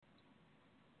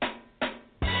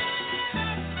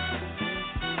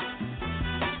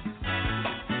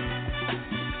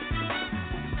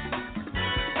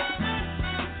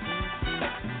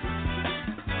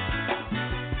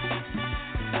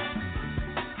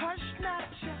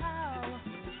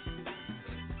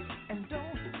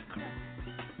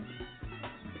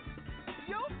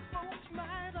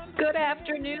Good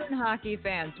afternoon, hockey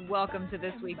fans. Welcome to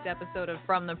this week's episode of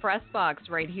From the Press Box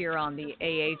right here on the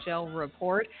AHL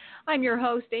Report. I'm your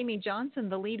host, Amy Johnson,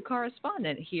 the lead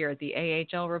correspondent here at the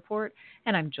AHL Report,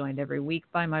 and I'm joined every week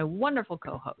by my wonderful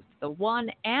co-host, the one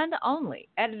and only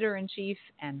editor-in-chief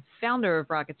and founder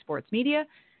of Rocket Sports Media,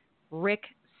 Rick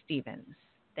Stevens.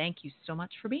 Thank you so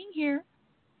much for being here.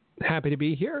 Happy to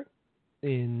be here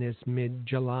in this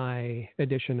mid-July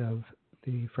edition of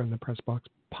the From the Press Box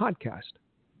podcast.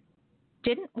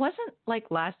 Wasn't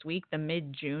like last week the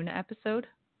mid-June episode?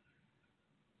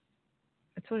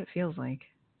 That's what it feels like.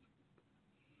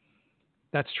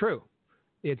 That's true.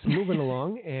 It's moving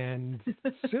along, and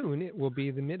soon it will be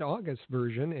the mid-August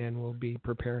version, and we'll be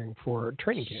preparing for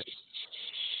training camp.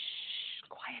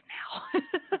 Quiet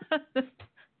now.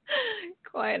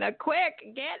 Quiet now.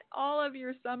 Quick, get all of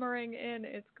your summering in.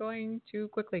 It's going too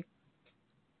quickly.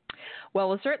 Well,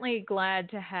 we're certainly glad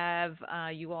to have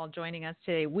you all joining us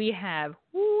today. We have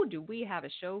a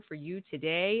show for you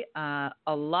today. A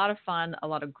lot of fun, a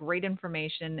lot of great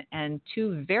information, and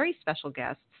two very special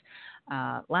guests.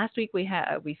 Last week we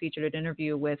featured an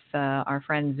interview with our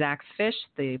friend Zach Fish,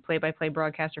 the play-by-play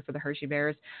broadcaster for the Hershey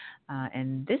Bears.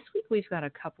 And this week we've got a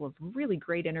couple of really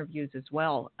great interviews as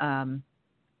well.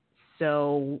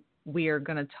 So we're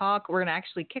going to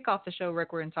actually kick off the show,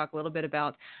 Rick. We're going to talk a little bit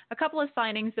about a couple of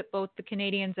signings that both the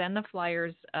Canadiens and the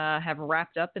Flyers have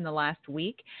wrapped up in the last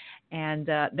week. And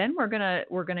then we're going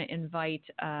to invite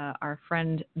our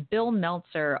friend Bill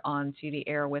Meltzer onto the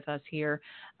air with us here.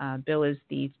 Bill is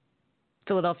the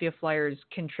Philadelphia Flyers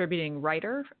contributing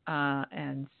writer,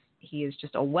 and he is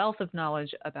just a wealth of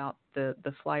knowledge about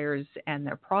the Flyers and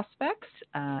their prospects.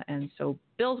 And so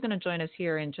Bill's going to join us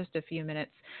here in just a few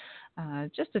minutes,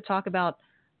 just to talk about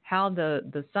how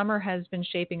the summer has been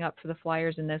shaping up for the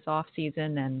Flyers in this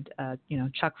offseason and,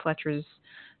 Chuck Fletcher's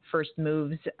first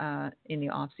moves in the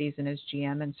offseason as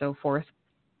GM and so forth.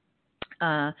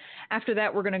 After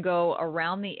that, we're going to go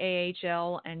around the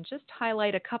AHL and just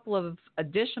highlight a couple of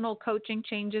additional coaching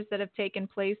changes that have taken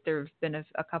place. There have been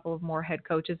a couple of more head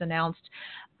coaches announced,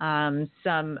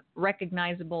 some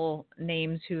recognizable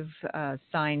names who've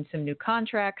signed some new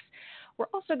contracts. We're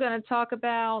also going to talk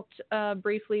about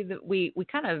briefly that we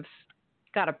kind of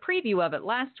got a preview of it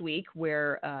last week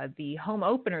where the home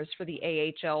openers for the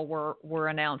AHL were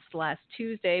announced last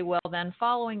Tuesday. Well, then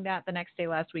following that, the next day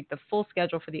last week, the full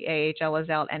schedule for the AHL is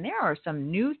out, and there are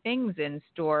some new things in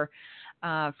store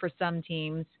for some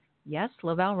teams. Yes,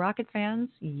 Laval Rocket fans,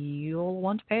 you'll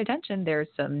want to pay attention. There's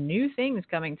some new things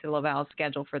coming to Laval's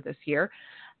schedule for this year.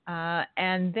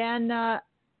 And then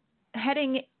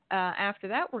heading after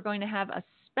that, we're going to have a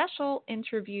special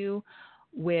interview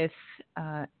with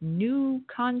new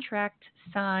contract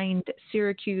signed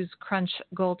Syracuse Crunch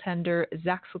goaltender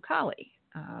Zach Fucale.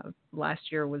 Last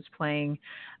year was playing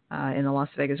in the Las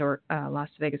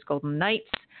Vegas Golden Knights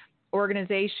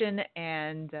organization,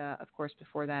 and of course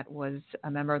before that was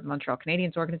a member of the Montreal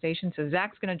Canadiens organization. So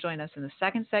Zach's going to join us in the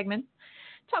second segment,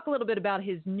 talk a little bit about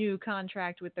his new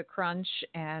contract with the Crunch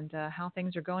and how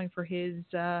things are going for his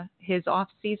off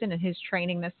season and his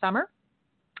training this summer.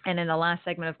 And in the last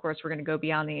segment, of course, we're going to go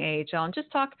beyond the AHL and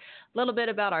just talk a little bit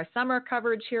about our summer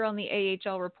coverage here on the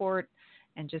AHL Report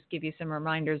and just give you some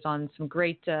reminders on some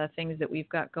great things that we've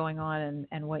got going on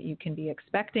and what you can be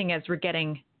expecting as we're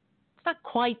getting, it's not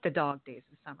quite the dog days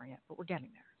of summer yet, but we're getting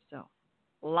there. So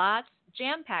lots,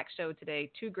 jam-packed show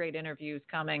today, two great interviews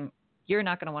coming. You're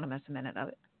not going to want to miss a minute of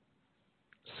it.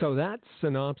 So that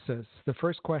synopsis, the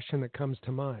first question that comes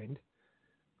to mind,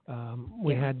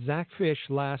 we had Zach Fish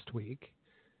last week.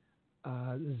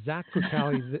 Zach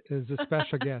Fucale is a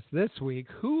special guest this week.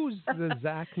 Who's the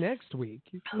Zach next week?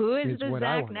 Who is the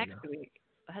Zach next week?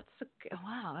 That's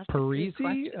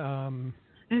Parisi?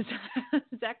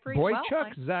 Zach Parisi?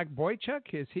 Boychuk? Zach Boychuk?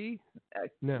 Is he?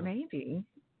 No. Maybe.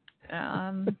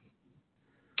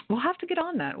 We'll have to get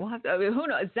on that. Who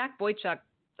knows? Zach Boychuk,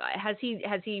 has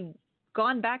he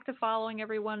gone back to following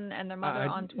everyone and their mother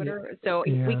on Twitter?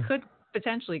 We could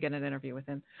potentially get an interview with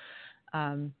him.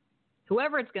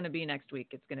 Whoever it's going to be next week,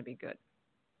 it's going to be good.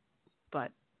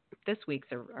 But this week's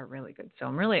are really good. So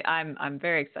I'm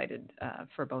very excited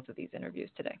for both of these interviews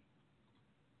today.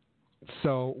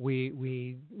 So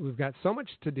we've got so much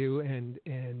to do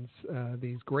and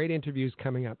these great interviews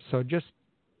coming up. So just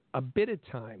a bit of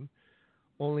time,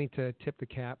 only to tip the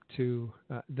cap to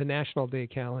the National Day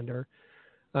calendar.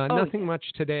 Nothing much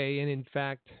today, and in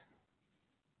fact,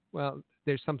 well,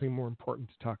 there's something more important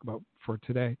to talk about for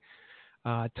today.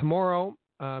 Tomorrow,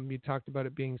 you talked about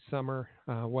it being summer.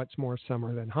 What's more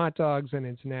summer than hot dogs? And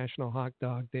it's National Hot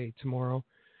Dog Day tomorrow.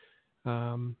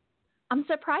 I'm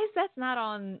surprised that's not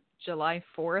on July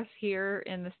 4th here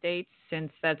in the States,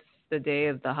 since that's the day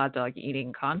of the hot dog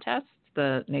eating contest,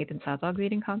 the Nathan's hot dogs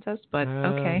eating contest. But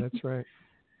okay. That's right.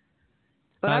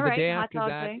 But all the right, day hot after dog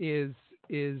that day.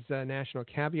 is National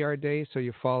Caviar Day, so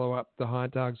you follow up the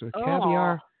hot dogs with Oh,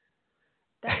 caviar.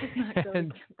 that does not go.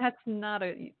 That's not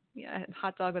a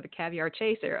hot dog with a caviar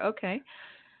chaser. Okay.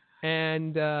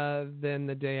 And then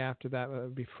the day after that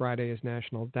would be Friday is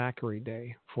National Daiquiri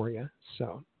Day for you.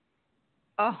 So.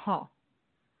 Oh.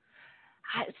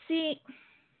 See,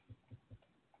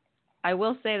 I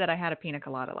will say that I had a pina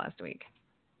colada last week,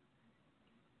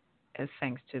 as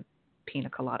thanks to pina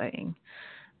colada-ing.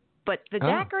 But the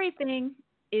daiquiri thing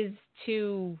is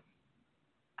too,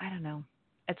 I don't know,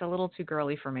 it's a little too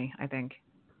girly for me, I think.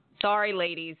 Sorry,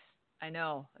 ladies. I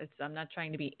know I'm not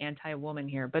trying to be anti-woman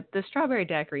here, but the strawberry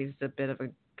daiquiri is a bit of a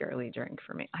girly drink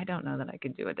for me. I don't know that I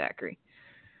could do a daiquiri.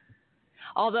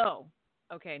 Although,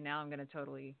 okay, now I'm going to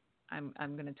totally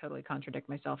contradict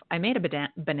myself. I made a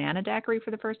banana daiquiri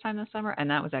for the first time this summer, and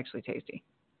that was actually tasty.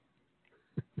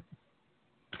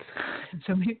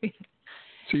 So maybe.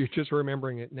 So you're just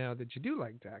remembering it now that you do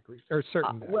like daiquiris, or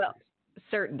certain daiquiris. Well,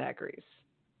 certain daiquiris.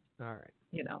 All right.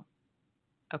 You know.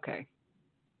 Okay.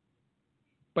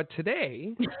 But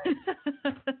today.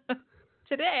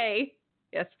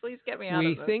 Yes, please get me out of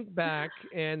this. We think back,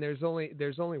 and there's only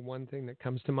one thing that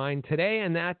comes to mind today,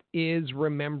 and that is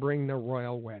remembering the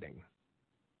royal wedding.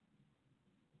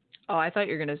 Oh, I thought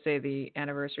you were going to say the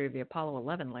anniversary of the Apollo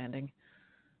 11 landing.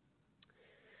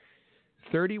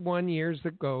 31 years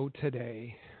ago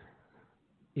today,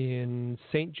 in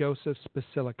St. Joseph's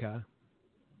Basilica,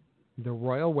 the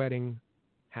royal wedding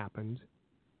happened.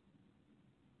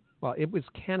 Well, it was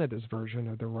Canada's version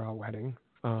of the royal wedding.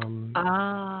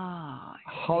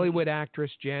 Hollywood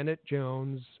actress Janet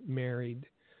Jones married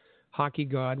hockey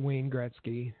god Wayne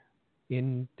Gretzky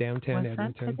in downtown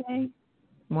Edmonton. That today?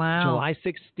 Wow. July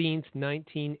 16th,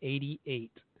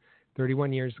 1988.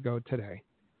 31 years ago today.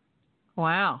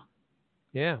 Wow.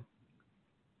 Yeah.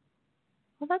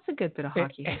 Well, that's a good bit of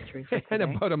hockey history for today.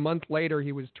 And about a month later,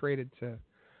 he was traded to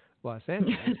Los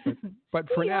Angeles. but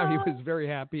for now, he was very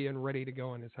happy and ready to go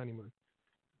on his honeymoon.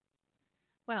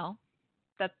 Well,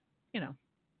 that's,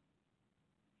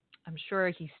 I'm sure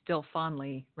he still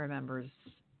fondly remembers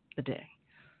the day,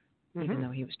 even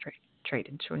though he was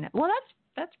traded to Well,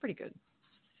 that's pretty good.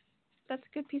 That's a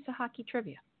good piece of hockey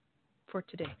trivia for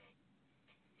today.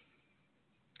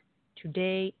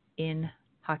 Today in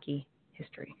hockey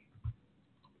history.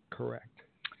 Correct.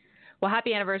 Well,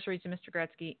 happy anniversary to Mr.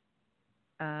 Gretzky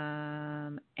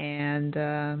and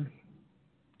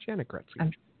Janet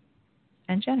Gretzky.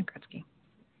 And Janet Gretzky.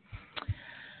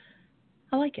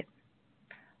 I like it.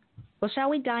 Well, shall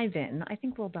we dive in? I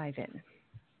think we'll dive in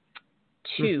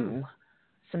to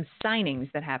some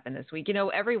signings that happened this week.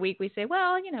 Every week we say,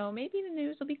 well, maybe the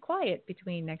news will be quiet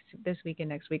between this week and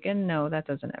next week. And no, that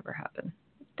doesn't ever happen.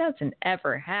 It doesn't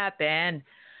ever happen.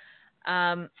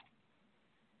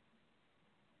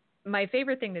 My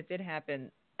favorite thing that did happen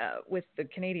with the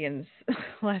Canadians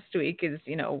last week is,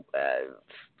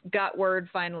 got word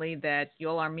finally that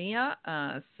Joel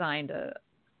Armia signed a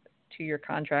 2-year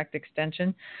contract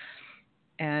extension,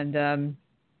 and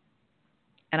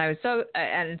so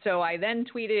I then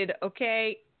tweeted,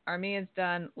 okay, Armia's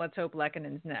done. Let's hope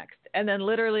Lekkonen's next. And then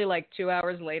literally like 2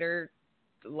 hours later,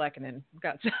 Lekkonen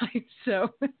got signed.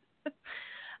 So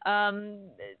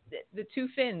the two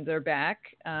Finns are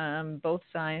back, both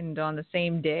signed on the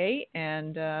same day,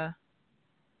 and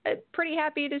pretty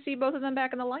happy to see both of them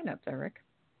back in the lineup, Eric.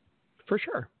 For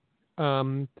sure.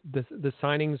 The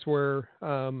signings were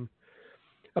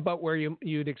about where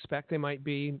you'd expect they might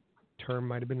be. Term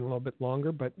might have been a little bit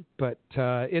longer, but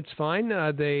it's fine.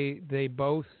 They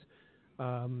both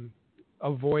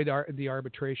avoid the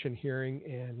arbitration hearing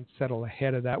and settle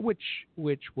ahead of that, which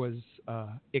was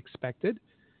expected.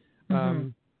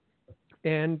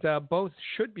 And both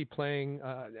should be playing.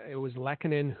 It was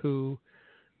Lekkonen who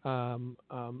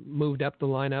moved up the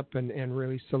lineup and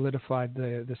really solidified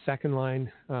the second line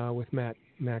with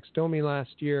Max Domi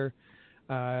last year.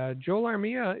 Joel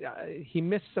Armia, he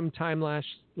missed some time last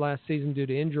season due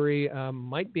to injury.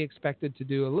 Might be expected to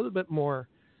do a little bit more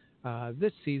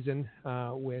this season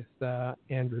with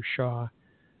Andrew Shaw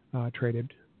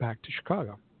traded back to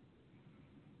Chicago.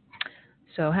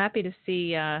 So happy to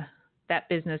see that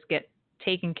business get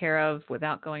taken care of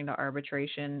without going to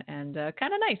arbitration, and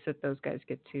kind of nice that those guys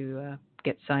get to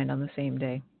get signed on the same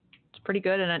day. It's pretty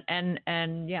good,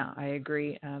 and yeah, I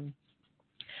agree.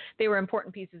 They were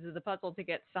important pieces of the puzzle to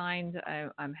get signed.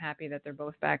 I'm happy that they're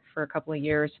both back for a couple of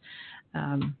years,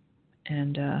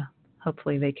 and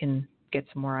hopefully they can get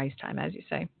some more ice time, as you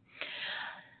say.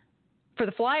 For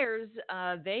the Flyers,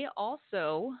 they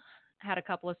also had a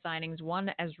couple of signings, one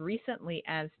as recently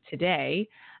as today.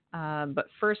 But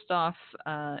first off,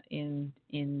 in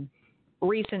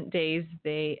recent days,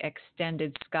 they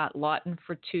extended Scott Laughton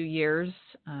for 2 years.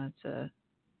 It's a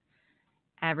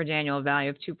average annual value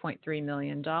of $2.3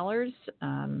 million.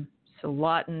 So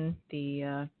Laughton,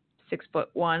 the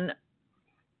 6'1"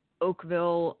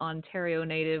 Oakville, Ontario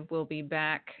native, will be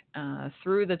back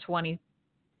through the 20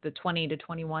 to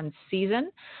 21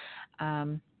 season.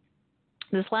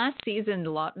 This last season,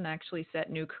 Laughton actually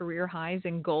set new career highs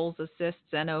in goals, assists,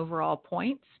 and overall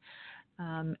points,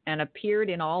 and appeared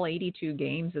in all 82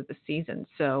 games of the season.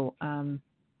 So,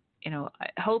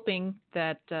 hoping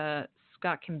that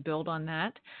Scott can build on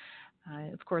that.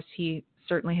 Of course, he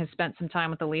certainly has spent some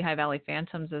time with the Lehigh Valley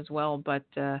Phantoms as well, but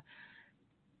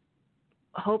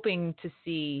hoping to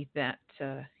see that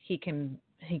he can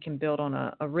build on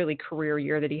a really career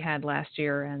year that he had last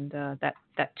year, and that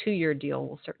 2-year deal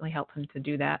will certainly help him to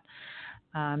do that.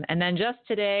 And then just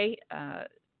today,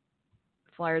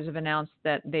 Flyers have announced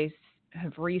that they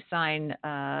have re-signed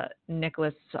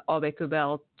Nicholas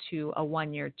Aube-Kubel to a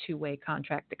 1-year, 2-way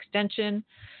contract extension,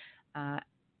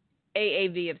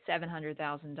 AAV of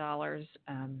 $700,000.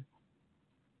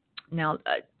 Now,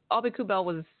 Aube-Kubel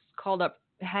was called up,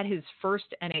 had his first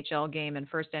NHL game and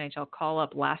first NHL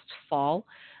call-up last fall.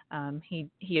 He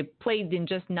had played in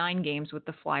just 9 games with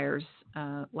the Flyers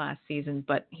last season,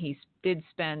 but he did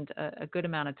spend a good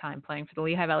amount of time playing for the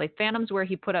Lehigh Valley Phantoms, where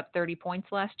he put up 30 points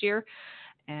last year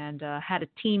and had a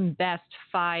team best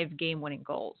 5 game-winning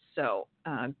goals. So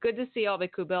good to see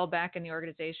Aube-Kubel back in the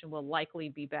organization. Will likely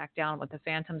be back down with the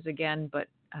Phantoms again, but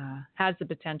has the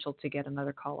potential to get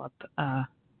another call-up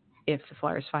if the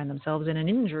Flyers find themselves in an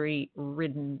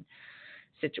injury-ridden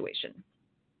situation.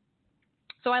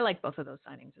 So I like both of those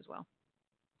signings as well.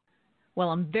 Well,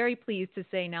 I'm very pleased to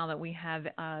say now that we have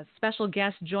a special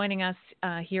guest joining us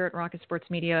here at Rocket Sports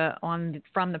Media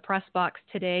from the press box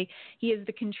today. He is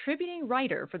the contributing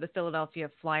writer for the Philadelphia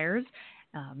Flyers.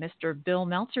 Mr. Bill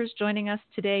Meltzer is joining us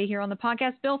today here on the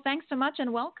podcast. Bill, thanks so much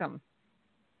and welcome.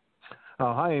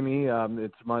 Hi, Amy.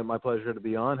 It's my pleasure to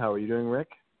be on. How are you doing, Rick?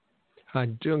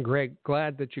 I'm doing great.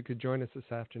 Glad that you could join us this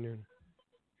afternoon.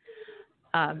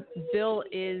 Bill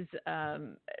is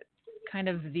kind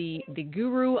of the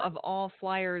guru of all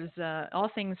Flyers, all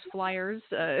things Flyers,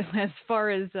 as far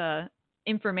as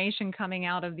information coming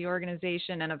out of the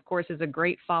organization, and of course is a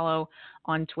great follow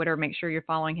on Twitter. Make sure you're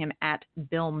following him at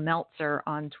Bill Meltzer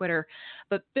on Twitter.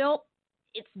 But Bill,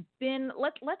 it's been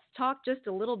let's talk just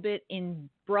a little bit in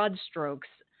broad strokes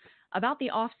about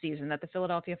the offseason that the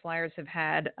Philadelphia Flyers have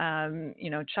had.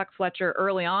 Chuck Fletcher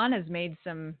early on has made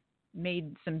some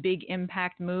big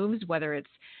impact moves, whether it's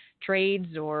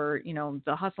trades or,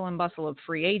 the hustle and bustle of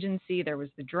free agency. There was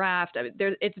the draft.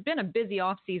 It's been a busy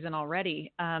offseason already.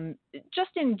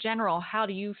 Just in general, how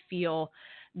do you feel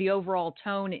the overall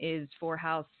tone is for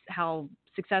how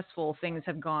successful things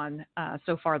have gone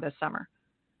so far this summer?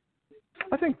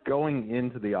 I think going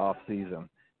into the offseason,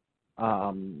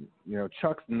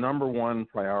 Chuck's number one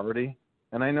priority,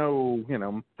 and I know,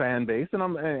 fan base, and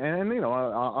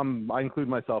I include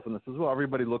myself in this as well.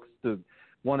 Everybody looks to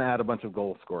want to add a bunch of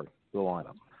goal scoring to the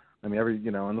lineup. I mean,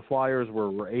 and the Flyers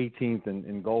were 18th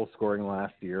in goal scoring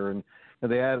last year, and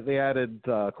they added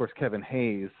of course, Kevin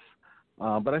Hayes.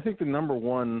 But I think the number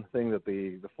one thing that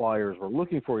the Flyers were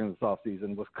looking for in this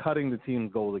offseason was cutting the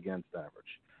team's goals against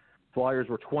average. Flyers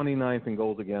were 29th in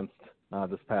goals against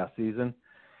this past season.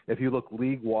 If you look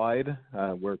league-wide,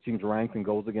 where teams ranked in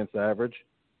goals against average,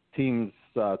 teams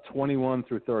 21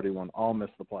 through 31 all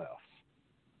missed the playoffs.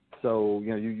 So,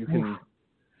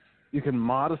 you can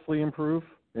modestly improve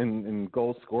in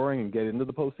goal scoring and get into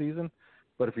the postseason,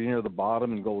 but if you're near the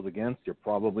bottom in goals against, you're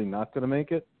probably not going to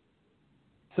make it.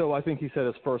 So I think he said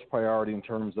his first priority in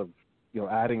terms of,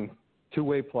 adding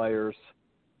two-way players,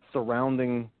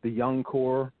 surrounding the young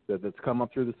core that's come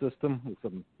up through the system with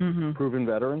some proven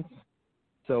veterans.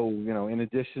 So, in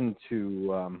addition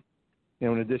to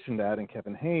adding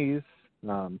Kevin Hayes,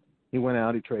 he went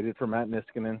out, he traded for Matt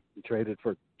Niskanen, he traded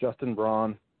for Justin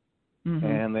Braun,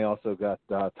 and they also got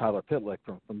Tyler Pitlick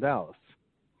from Dallas.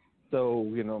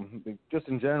 So, just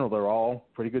in general, they're all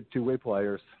pretty good two-way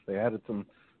players. They added some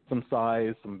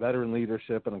size, some veteran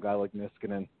leadership, and a guy like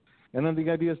Niskanen. And then the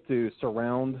idea is to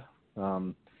surround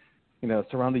the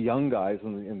young guys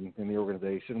in the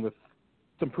organization with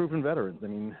some proven veterans. I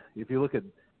mean, if you look at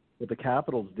what the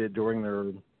Capitals did during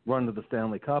their run to the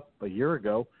Stanley Cup a year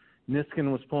ago,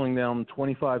 Niskanen was pulling down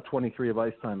 25-23 of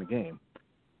ice time a game.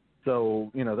 So,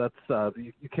 that's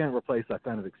you can't replace that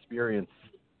kind of experience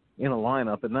in a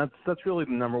lineup, and that's really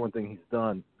the number one thing he's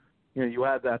done. you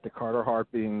add that to Carter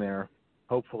Hart being there,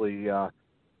 hopefully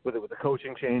with the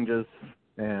coaching changes,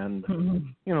 and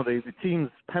the team's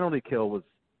penalty kill was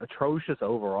atrocious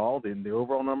overall. The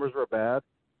overall numbers were bad,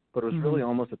 but it was really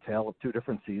almost a tale of two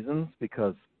different seasons,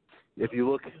 because if you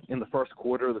look in the first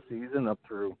quarter of the season up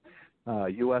through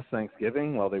U.S.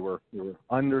 Thanksgiving, well, they were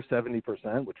under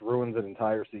 70%, which ruins an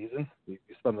entire season. You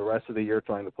spend the rest of the year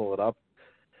trying to pull it up.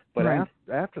 But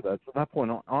after that, from that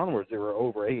point onwards, they were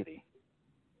over 80.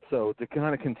 So to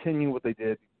kind of continue what they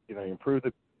did, improve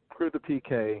the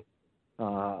PK,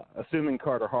 assuming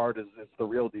Carter Hart is the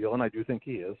real deal, and I do think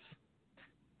he is.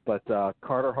 But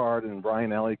Carter Hart and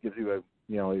Brian Elliott gives you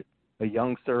a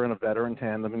youngster and a veteran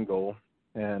tandem in goal,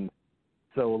 and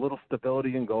so a little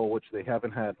stability in goal, which they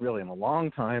haven't had really in a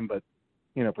long time, but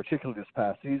particularly this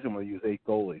past season where they use 8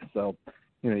 goalies. So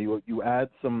you add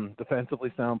some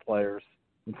defensively sound players,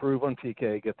 improve on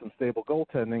PK, get some stable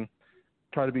goaltending,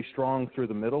 try to be strong through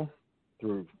the middle,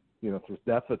 through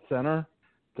depth at center,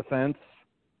 defense,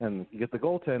 and you get the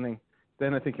goaltending.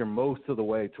 Then I think you're most of the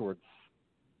way towards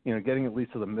getting at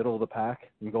least to the middle of the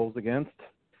pack in goals against.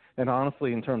 And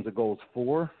honestly, in terms of goals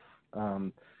for,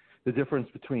 the difference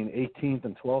between 18th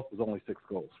and 12th is only 6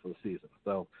 goals for the season.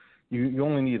 So you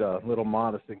only need a little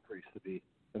modest increase to be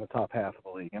in the top half of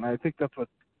the league. And I think that's what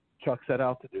Chuck set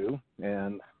out to do.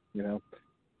 And,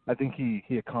 I think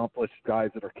he accomplished guys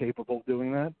that are capable of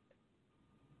doing that.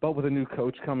 But with a new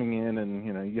coach coming in,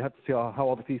 and, you have to see how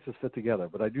all the pieces fit together.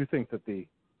 But I do think that the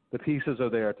pieces are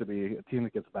there to be a team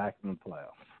that gets back in the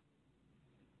playoffs.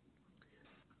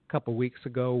 A couple weeks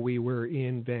ago, we were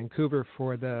in Vancouver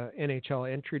for the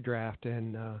NHL entry draft,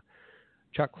 and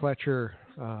Chuck Fletcher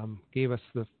gave us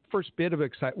the first bit of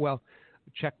excitement. Well,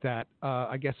 check that.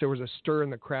 I guess there was a stir in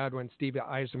the crowd when Steve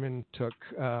Yzerman took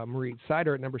Maurice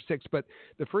Seider at number 6. But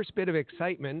the first bit of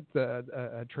excitement,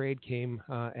 a trade came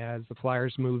as the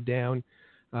Flyers moved down,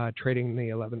 trading the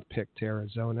 11th pick to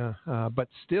Arizona, but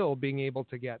still being able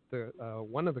to get the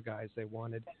one of the guys they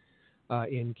wanted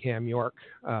in Cam York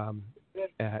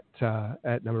at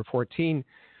number 14.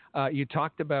 You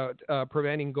talked about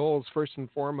preventing goals. First and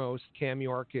foremost, Cam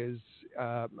York is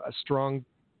a strong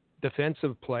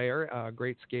defensive player, a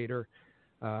great skater.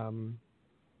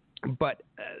 But,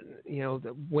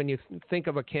 when you think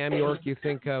of a Cam York, you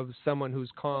think of someone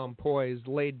who's calm, poised,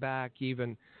 laid back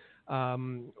even.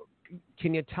 Can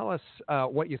you tell us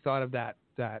what you thought of that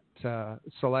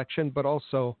selection, but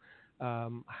also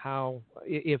how,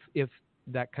 if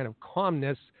that kind of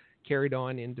calmness carried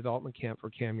on in development camp for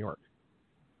Cam York?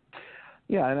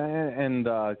 Yeah, and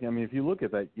if you look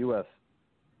at that U.S.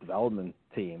 development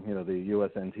team, the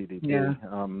U.S.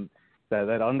 NTDP,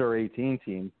 that under 18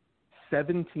 team,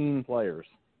 17 players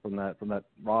from that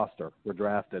roster were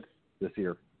drafted this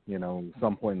year.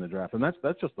 Some point in the draft, and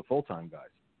that's just the full-time guys.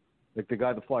 Like the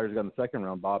guy the Flyers got in the second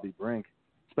round, Bobby Brink,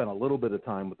 spent a little bit of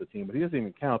time with the team, but he doesn't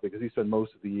even count because he spent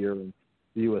most of the year in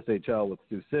the USHL with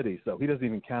Sioux City, so he doesn't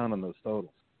even count on those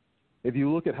totals. If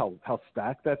you look at how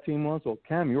stacked that team was, well,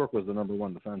 Cam York was the number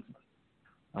 1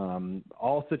 defenseman.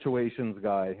 All situations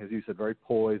guy, as you said, very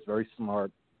poised, very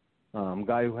smart,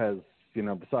 guy who has,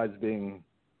 besides being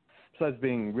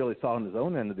really solid in his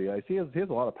own end of the ice, he has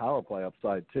a lot of power play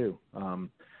upside too.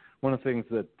 One of the things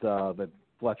that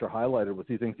Fletcher highlighted was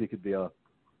he thinks he could be a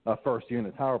first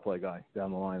unit power play guy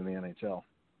down the line in the NHL.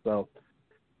 So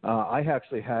I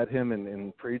actually had him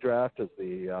in pre-draft as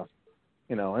the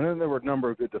and then there were a number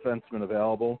of good defensemen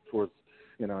available towards,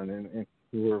 and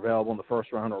who were available in the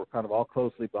first round, or were kind of all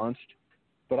closely bunched.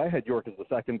 But I had York as the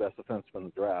second best defenseman in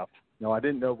the draft. Now, I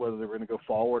didn't know whether they were going to go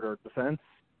forward or defense,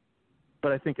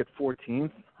 but I think at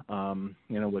 14th,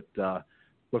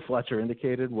 what Fletcher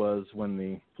indicated was when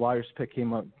the Flyers pick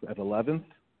came up at 11th,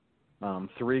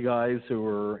 3 guys who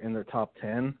were in their top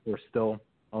 10 were still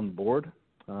on the board.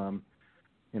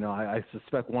 I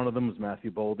suspect one of them was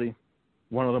Matthew Boldy.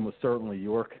 One of them was certainly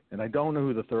York, and I don't know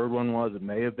who the third one was. It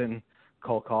may have been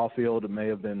Cole Caulfield. It may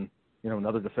have been,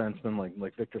 another defenseman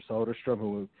like Victor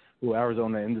Soderstrom, who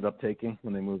Arizona ended up taking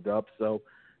when they moved up. So,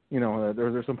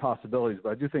 there's some possibilities,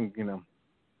 but I do think,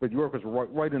 but York was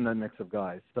right in that mix of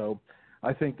guys. So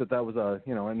I think that was a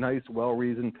nice,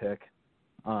 well-reasoned pick.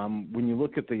 When you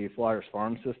look at the Flyers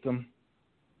farm system,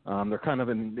 they were kind of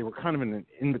in an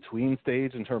in-between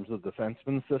stage in terms of the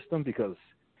defenseman system, because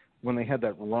when they had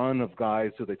that run of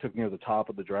guys who they took near the top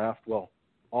of the draft, well,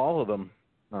 all of them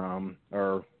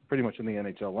are pretty much in the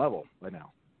NHL level right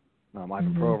now.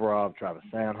 Ivan Provorov, Travis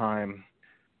Sanheim,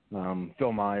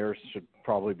 Phil Myers should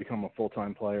probably become a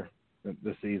full-time player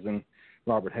this season.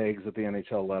 Robert Hague's at the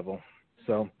NHL level.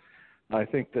 So I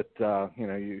think that,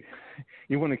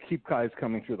 you want to keep guys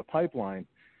coming through the pipeline.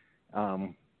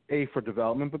 A, for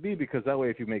development, but B, because that way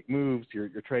if you make moves, you're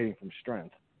trading from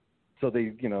strength. So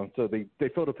they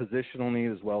filled a positional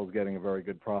need as well as getting a very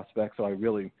good prospect. So I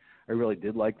really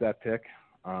did like that pick.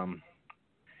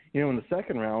 In the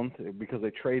second round, because they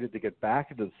traded to get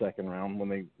back into the second round, when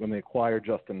they acquired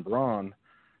Justin Braun,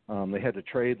 they had to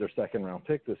trade their second round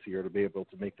pick this year to be able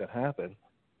to make that happen.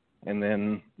 And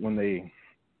then when they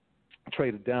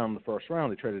traded down the first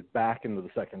round, they traded back into the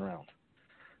second round.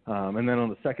 And then on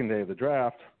the second day of the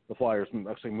draft, the Flyers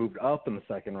actually moved up in the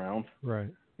second round. Right.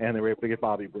 And they were able to get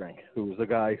Bobby Brink, who was a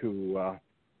guy who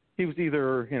he was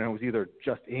either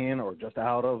just in or just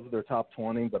out of their top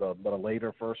 20, but a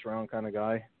later first round kind of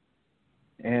guy.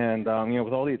 And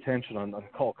with all the attention on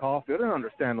Cole Caulfield, and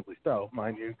understandably so,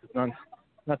 mind you, because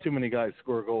not too many guys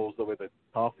score goals the way that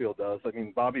Caulfield does. I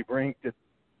mean, Bobby Brink did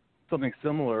something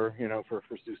similar, for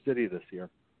Sioux City this year.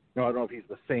 I don't know if he's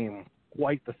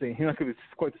quite the same. He's not going to be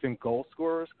quite the same goal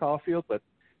scorer as Caulfield, but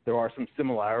there are some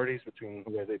similarities between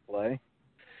the way they play.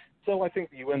 So I think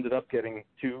you ended up getting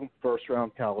 2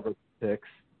 first-round caliber picks,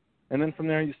 and then from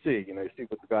there you see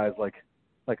what the guys like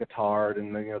Attard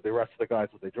and the rest of the guys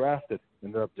that they drafted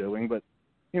ended up doing. But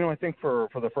I think for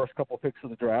the first couple of picks of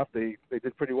the draft, they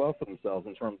did pretty well for themselves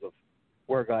in terms of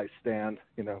where guys stand,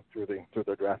 through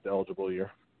their draft eligible year.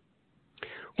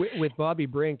 With Bobby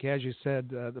Brink, as you said,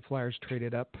 the Flyers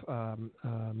traded up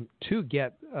to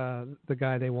get the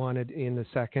guy they wanted in the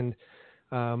second,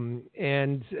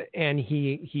 and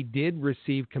he did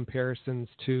receive comparisons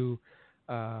to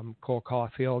Cole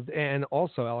Caulfield and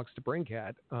also Alex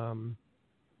DeBrincat,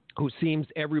 who seems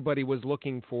everybody was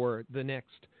looking for the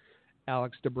next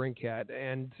Alex DeBrincat.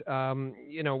 And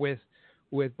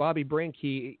with Bobby Brink,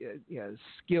 he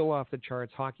skill off the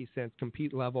charts, hockey sense,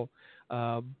 compete level,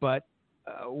 but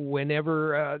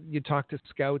whenever you talk to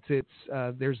scouts, it's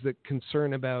there's the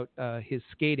concern about his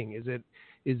skating.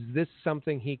 Is this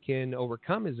something he can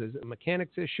overcome? Is it a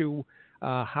mechanics issue?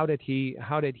 How did he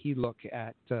look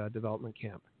at development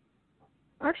camp?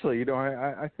 Actually,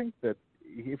 I think that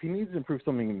if he needs to improve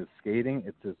something in his skating,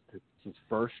 it's his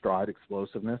first stride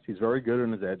explosiveness. He's very good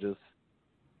on his edges.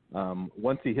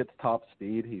 Once he hits top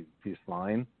speed, he's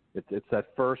fine. It's that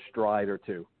first stride or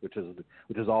two, which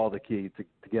is all the key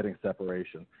to getting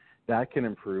separation. That can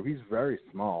improve. He's very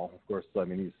small, of course. I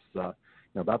mean, he's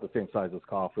about the same size as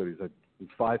Caulfield. He's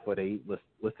 5'8",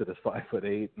 listed as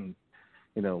 5'8", and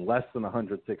less than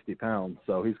 160 pounds.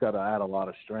 So he's got to add a lot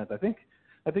of strength. I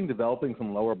think developing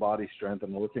some lower body strength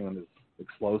and working on his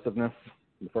explosiveness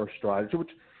in the first stride, which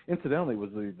incidentally was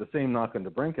the same knock on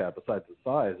DeBrincat besides the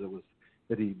size. It was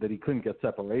that he couldn't get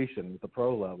separation at the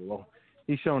pro level. Well,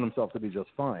 he's shown himself to be just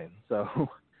fine. So,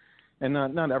 and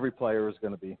not every player is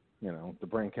going to be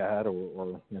DeBrincat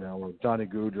or Johnny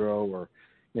Gaudreau or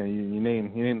you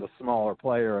name the smaller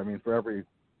player. I mean, for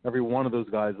every one of those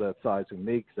guys that size who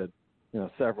makes it,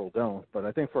 several don't. But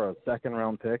I think for a second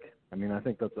round pick, I mean, I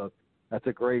think that's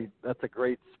a great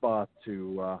spot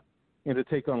to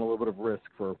take on a little bit of risk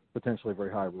for potentially a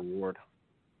very high reward.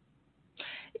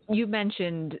 You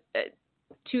mentioned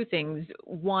 2 things.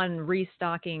 One,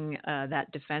 restocking that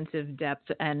defensive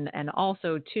depth, and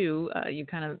also 2, you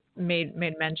kind of made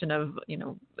mention of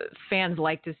fans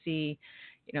like to see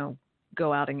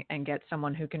go out and get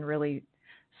someone who can really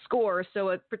score.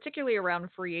 So particularly around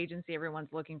free agency,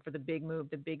 everyone's looking for the big move,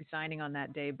 the big signing on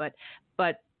that day. But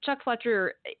Chuck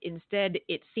Fletcher instead,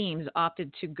 it seems,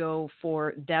 opted to go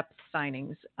for depth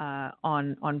signings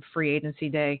on free agency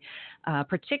day,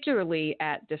 particularly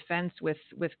at defense with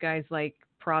guys like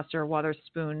Prosser,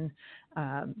 Wotherspoon,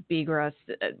 Bigras,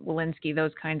 Walensky,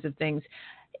 those kinds of things.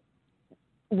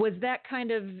 Was that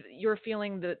kind of your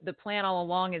feeling? The plan all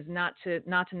along is not to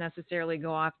necessarily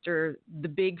go after the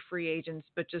big free agents,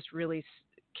 but just really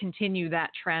continue that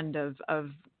trend of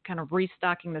kind of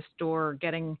restocking the store,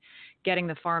 getting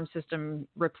the farm system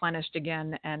replenished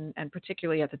again, and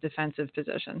particularly at the defensive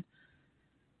position.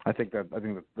 I think that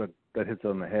hits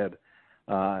on the head.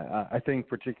 I think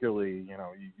particularly,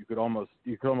 you could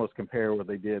almost compare what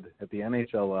they did at the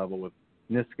NHL level with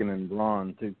Niskanen and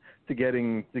Braun to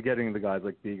getting the guys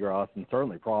like Bigras and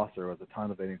certainly Prosser with a ton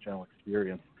of NHL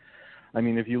experience. I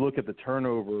mean, if you look at the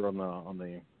turnover on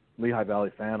the Lehigh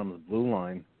Valley Phantoms blue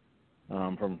line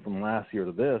from last year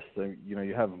to this,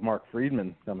 you have Mark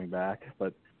Friedman coming back,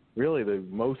 but really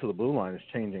most of the blue line is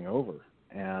changing over,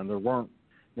 and there weren't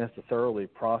necessarily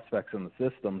prospects in the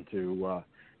system to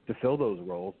fill those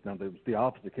roles. Now, there's the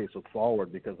opposite case with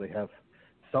forward because they have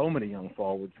so many young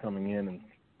forwards coming in and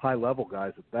high-level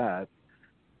guys at that.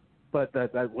 But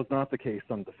that was not the case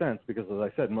on defense because, as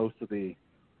I said, most of the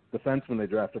defensemen they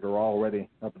drafted are already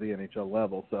up at the NHL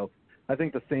level. So I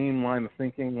think the same line of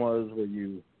thinking was where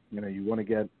you want to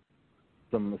get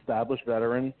some established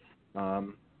veterans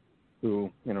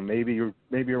who,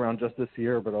 maybe around just this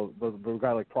year, but a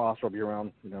guy like Prosser will be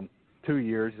around, 2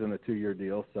 years. He's in a 2-year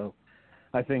deal. So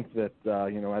I think that,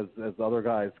 as other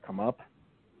guys come up,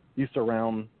 you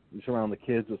surround the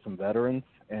kids with some veterans.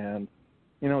 And,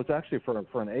 it's actually for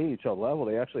an AHL level,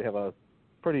 they actually have a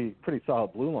pretty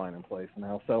solid blue line in place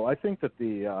now. So I think that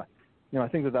I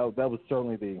think that was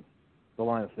certainly the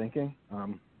line of thinking.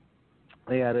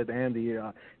 They added Andy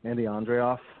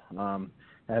Andreoff,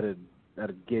 added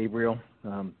Gabriel.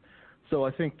 So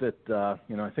I think that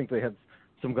I think they have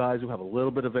some guys who have a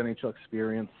little bit of NHL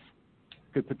experience,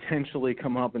 could potentially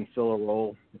come up and fill a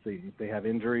role if they have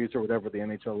injuries or whatever at the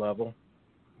NHL level.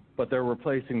 But they're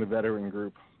replacing the veteran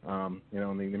group, in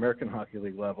the American Hockey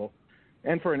League level.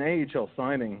 And for an AHL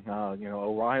signing, Cal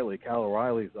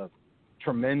O'Reilly's a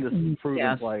tremendous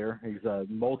proven player. He's a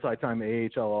multi-time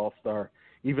AHL All-Star,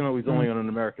 even though he's only on an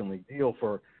American League deal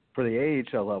for the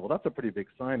AHL level. That's a pretty big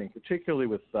signing, particularly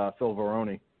with Phil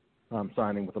Varone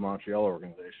signing with the Montreal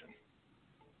organization.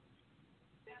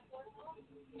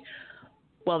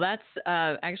 Well, that's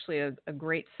actually a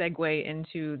great segue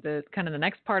into the kind of the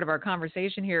next part of our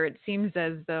conversation here. It seems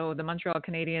as though the Montreal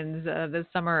Canadiens this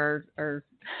summer are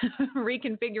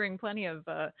reconfiguring plenty of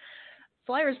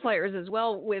Flyers players as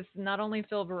well, with not only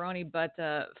Phil Varone but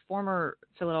former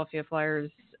Philadelphia Flyers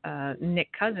Nick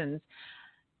Cousins.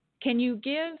 Can you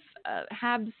give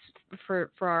Habs, for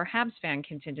our Habs fan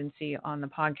contingency on the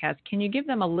podcast, can you give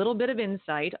them a little bit of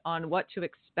insight on what to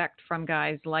expect from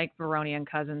guys like Varone and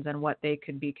Cousins and what they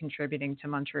could be contributing to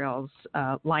Montreal's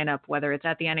lineup, whether it's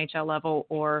at the NHL level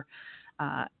or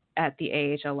at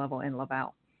the AHL level in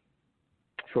Laval?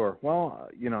 Sure. Well,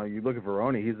 you look at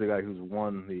Varone, he's the guy who's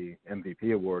won the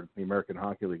MVP award, the American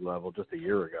Hockey League level, just a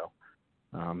year ago.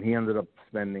 He ended up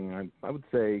spending, I would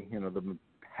say,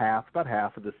 about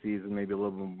half of the season, maybe a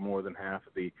little bit more than half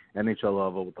of the NHL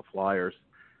level with the Flyers.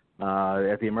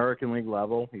 At the American League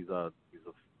level, he's a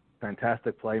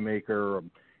fantastic playmaker,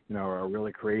 a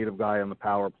really creative guy on the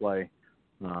power play,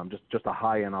 just a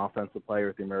high-end offensive player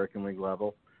at the American League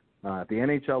level. At the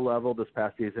NHL level, this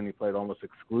past season, he played almost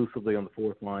exclusively on the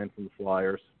fourth line from the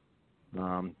Flyers.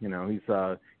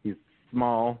 He's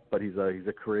small, but he's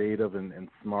a creative and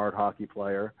smart hockey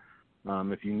player.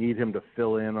 If you need him to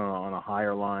fill in on a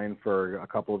higher line for a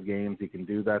couple of games, he can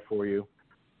do that for you.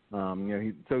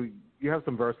 So you have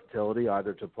some versatility,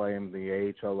 either to play him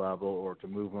the AHL level or to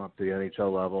move him up to the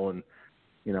NHL level. And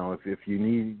if you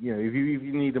need if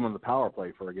you need him on the power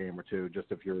play for a game or two,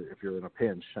 just if you're in a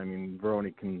pinch, I mean,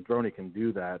 Varone can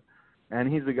do that.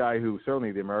 And he's a guy who certainly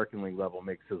at the American League level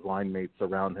makes his line mates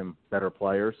around him better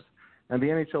players. And the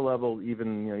NHL level,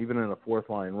 even in a fourth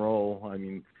line role, I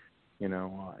mean,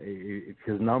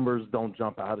 his numbers don't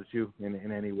jump out at you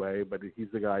in any way, but he's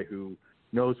the guy who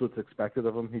knows what's expected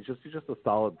of him. He's just a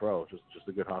solid pro, just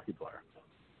a good hockey player.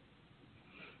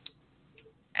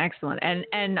 Excellent.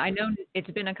 And I know it's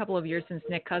been a couple of years since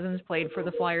Nick Cousins played for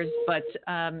the Flyers, but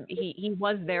he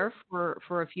was there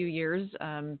for a few years,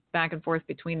 back and forth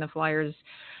between the Flyers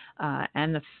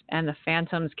and the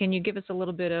Phantoms. Can you give us a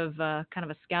little bit of kind of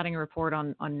a scouting report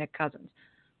on Nick Cousins?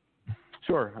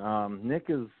 Sure. Nick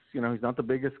is, he's not the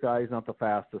biggest guy, he's not the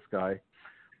fastest guy,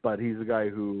 but he's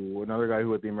another guy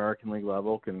who at the American League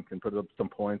level can put up some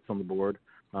points on the board.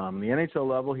 The NHL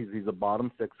level, he's a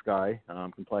bottom six guy,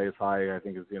 can play as high, I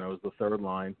think, as the third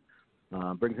line.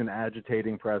 Brings an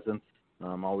agitating presence.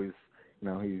 Always,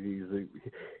 he's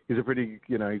a pretty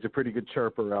good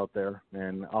chirper out there,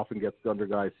 and often gets under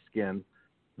guys' skin.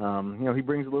 He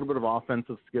brings a little bit of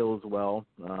offensive skill as well.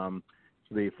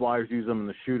 The Flyers use him in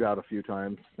the shootout a few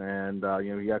times, and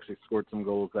he actually scored some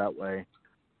goals that way.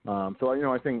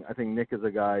 So I think Nick is a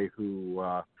guy who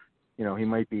he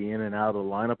might be in and out of the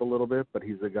lineup a little bit, but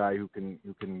he's a guy who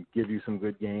can give you some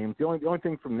good games. The only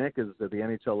thing from Nick is at the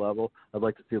NHL level, I'd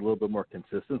like to see a little bit more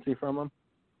consistency from him.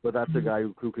 But that's a guy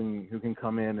who can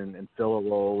come in and fill a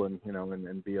role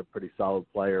and be a pretty solid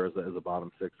player as a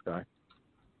bottom six guy.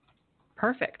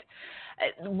 Perfect.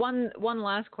 One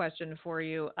last question for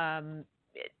you.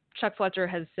 Chuck Fletcher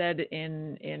has said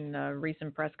in a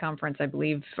recent press conference, I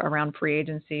believe, around free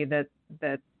agency that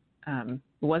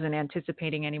wasn't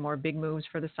anticipating any more big moves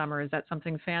for the summer. Is that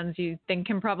something fans you think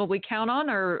can probably count on,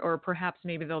 or perhaps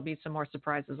maybe there'll be some more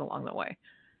surprises along the way?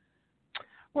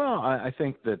 Well, I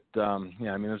think that,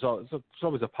 there's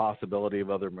always a possibility of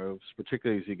other moves,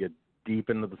 particularly as you get deep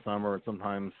into the summer. And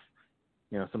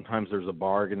sometimes there's a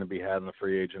bargain to be had in the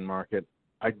free agent market.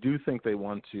 I do think they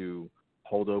want to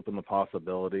hold open the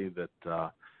possibility that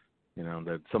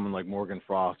that someone like Morgan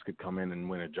Frost could come in and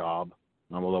win a job.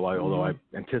 Although I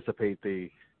anticipate the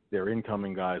their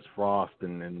incoming guys, Frost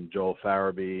and Joel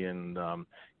Farabee and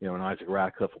and Isaac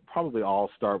Ratcliffe, will probably all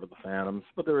start with the Phantoms,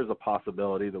 but there is a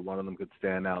possibility that one of them could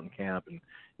stand out in camp and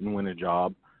win a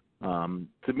job.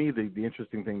 To me, the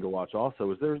interesting thing to watch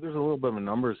also is there's a little bit of a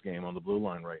numbers game on the blue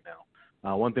line right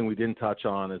now. One thing we didn't touch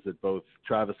on is that both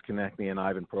Travis Konechny and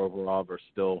Ivan Provorov are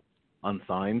still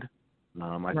unsigned.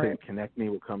 I think Konechny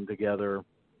will come together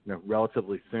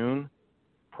relatively soon.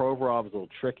 Provorov is a little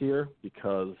trickier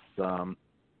because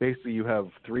basically you have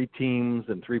 3 teams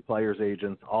and 3 players'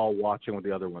 agents all watching what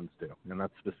the other ones do, and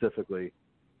that's specifically,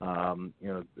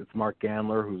 it's Mark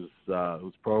Gandler, who's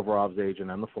Provorov's agent,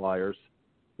 and the Flyers.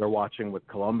 They're watching what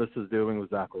Columbus is doing with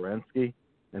Zach Werenski,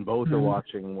 and both are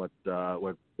watching what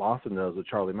Boston does with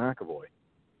Charlie McAvoy.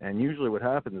 And usually what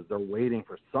happens is they're waiting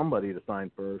for somebody to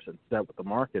sign first and set what the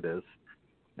market is,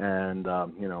 and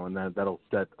and then that'll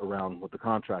set around what the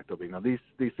contract will be. Now these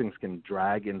things can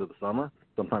drag into the summer,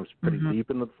 sometimes pretty deep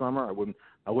into the summer. I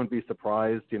wouldn't be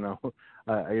surprised. I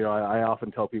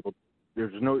often tell people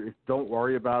don't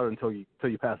worry about it until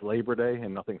you pass Labor Day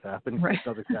and nothing's happened. Right.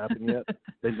 Nothing's happened yet.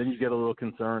 Then you get a little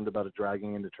concerned about it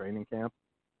dragging into training camp.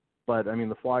 But I mean,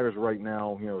 the Flyers right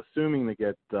now, assuming they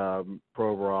get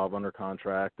Provorov under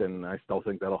contract, and I still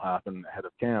think that'll happen ahead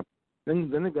of camp. Then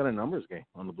they've got a numbers game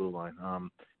on the blue line.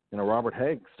 Robert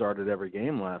Hagg started every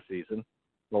game last season.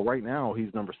 Well, right now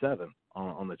he's number 7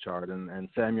 on the chart, and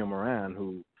Samuel Morin,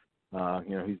 who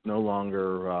he's no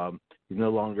longer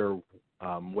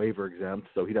waiver exempt,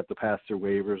 so he'd have to pass through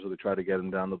waivers or they try to get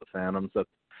him down to the Phantoms.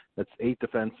 That's 8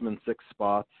 defensemen, 6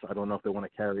 spots. I don't know if they want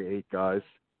to carry 8 guys.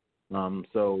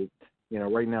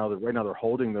 Right now they're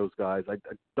holding those guys. I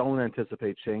don't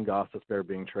anticipate Shane Gostisbehere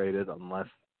being traded unless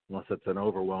it's an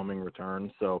overwhelming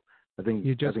return. So I think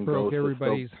you just broke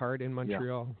everybody's heart in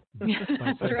Montreal. Yeah.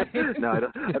 That's right. No,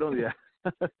 I don't. Yeah,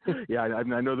 yeah.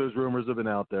 I know those rumors have been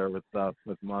out there with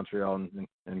Montreal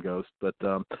and Ghost, but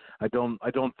I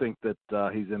don't think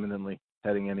that he's imminently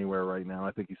heading anywhere right now.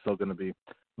 I think he's still going to be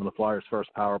on the Flyers'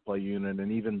 first power play unit,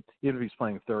 and even if he's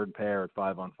playing third pair at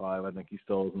 5-on-5, I think he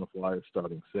still is in the Flyers'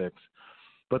 starting 6.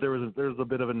 But there's a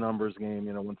bit of a numbers game,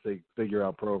 once they figure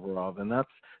out Provorov, and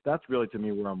that's really to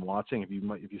me where I'm watching. If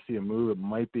you see a move, it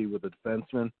might be with a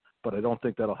defenseman, but I don't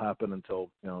think that'll happen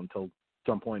until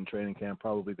some point in training camp,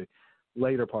 probably the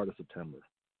later part of September.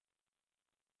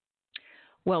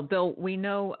 Well, Bill, we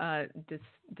know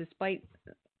despite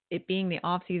it being the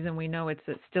off season, we know it's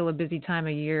still a busy time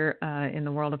of year in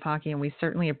the world of hockey, and we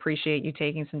certainly appreciate you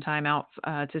taking some time out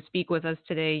to speak with us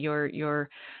today. Your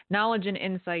knowledge and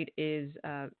insight is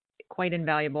quite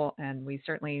invaluable, and we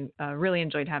certainly really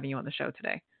enjoyed having you on the show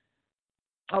today.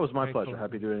 Oh, it was my pleasure.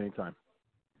 Happy to do it anytime.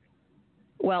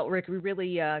 Well, Rick, we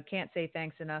really can't say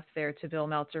thanks enough there to Bill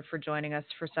Meltzer for joining us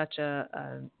for such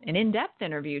an in-depth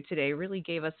interview today. Really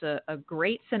gave us a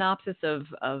great synopsis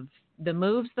of the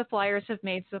moves the Flyers have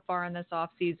made so far in this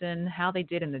offseason, how they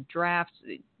did in the draft,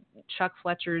 Chuck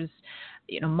Fletcher's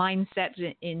mindset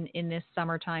in this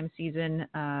summertime season,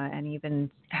 and even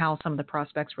how some of the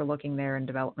prospects were looking there in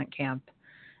development camp,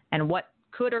 and what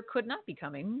could or could not be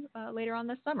coming later on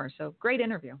this summer. So great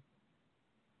interview.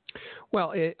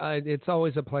 Well, it's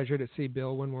always a pleasure to see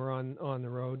Bill when we're on the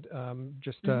road.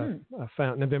 Just a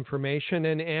fountain of information,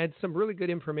 and add some really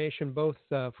good information both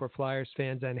for Flyers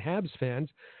fans and Habs fans.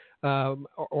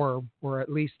 Or at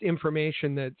least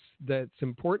information that's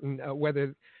important.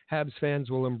 Whether Habs fans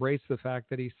will embrace the fact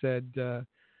that he said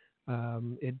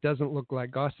it doesn't look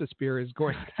like Gostisbehere is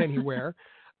going anywhere,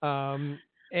 but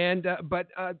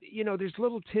there's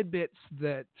little tidbits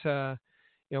that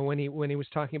when he was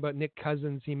talking about Nick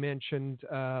Cousins, he mentioned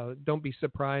don't be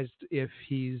surprised if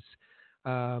he's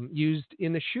used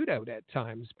in the shootout at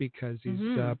times because he's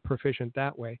proficient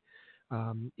that way.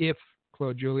 If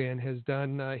Claude Julien has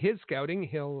done his scouting,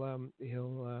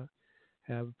 he'll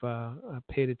have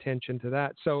paid attention to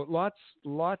that. So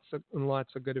lots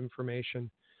of good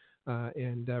information,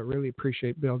 and really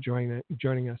appreciate Bill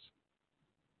joining us.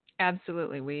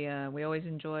 Absolutely. We always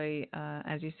enjoy,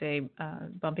 as you say,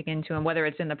 bumping into him, whether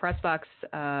it's in the press box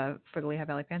for the Lehigh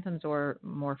Valley Phantoms or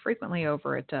more frequently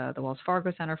over at the Wells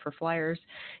Fargo Center for Flyers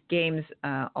games.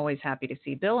 Always happy to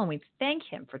see Bill, and we thank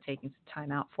him for taking some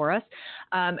time out for us.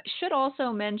 Should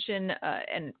also mention,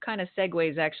 and kind of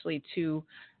segues actually to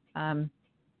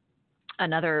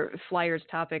another Flyers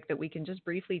topic that we can just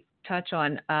briefly touch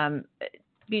on.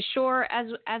 Be sure,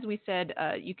 as we said,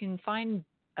 you can find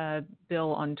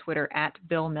Bill on Twitter at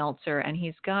Bill Meltzer, and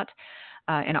he's got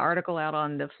an article out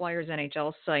on the Flyers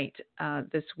NHL site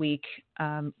this week,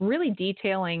 really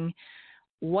detailing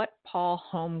what Paul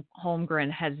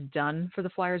Holmgren has done for the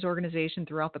Flyers organization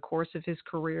throughout the course of his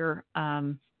career.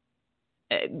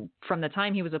 from the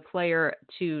time he was a player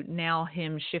to now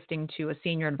him shifting to a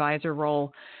senior advisor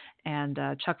role, and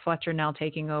Chuck Fletcher now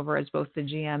taking over as both the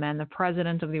GM and the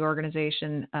president of the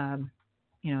organization.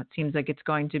 It seems like it's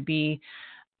going to be,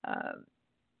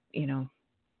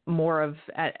 more of,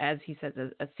 as he says,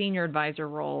 a senior advisor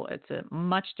role. It's a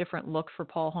much different look for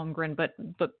Paul Holmgren, but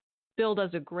Bill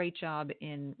does a great job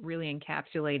in really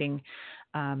encapsulating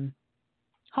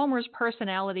Homer's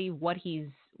personality, what he's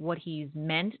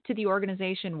meant to the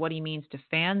organization, what he means to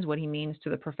fans, what he means to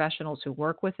the professionals who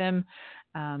work with him,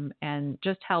 and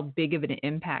just how big of an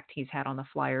impact he's had on the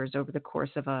Flyers over the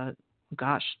course of a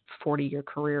 40-year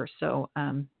career. So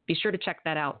be sure to check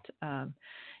that out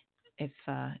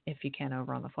if you can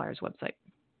over on the Flyers website.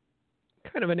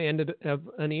 Kind of an end of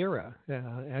an era,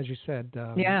 as you said.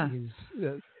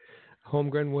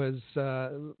 Holmgren was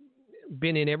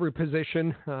been in every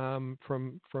position from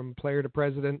player to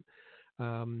president,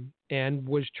 and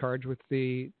was charged with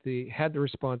had the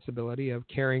responsibility of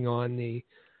carrying on the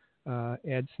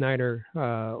Ed Snyder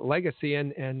legacy,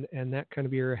 and that kind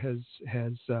of era has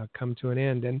come to an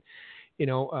end. And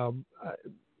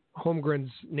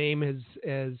Holmgren's name has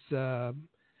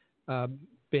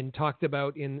been talked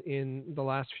about in the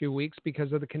last few weeks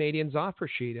because of the Canadiens' offer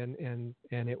sheet, and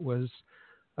it was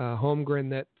Holmgren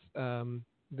that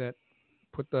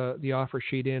put the offer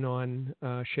sheet in on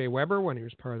Shea Weber when he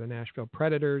was part of the Nashville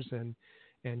Predators, and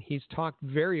he's talked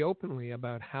very openly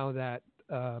about how that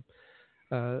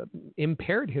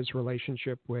impaired his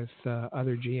relationship with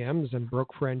other GMs and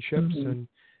broke friendships,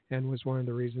 and was one of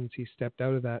the reasons he stepped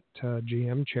out of that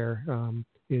GM chair,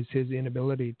 is his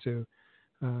inability to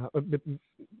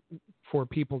for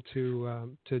people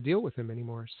to deal with him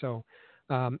anymore. So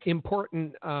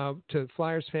important to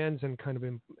Flyers fans, and kind of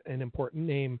an important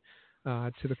name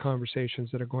to the conversations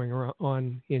that are going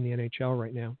on in the NHL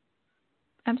right now.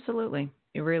 Absolutely.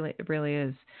 It really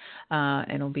is.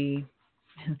 It'll be,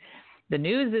 the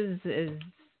news is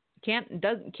can't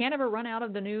ever run out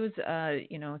of the news.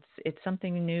 It's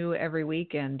something new every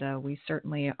week, and we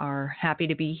certainly are happy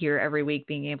to be here every week,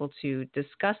 being able to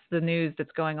discuss the news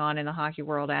that's going on in the hockey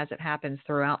world as it happens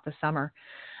throughout the summer.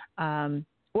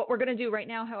 What we're going to do right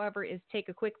now, however, is take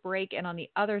a quick break, and on the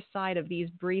other side of these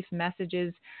brief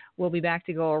messages, we'll be back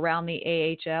to go around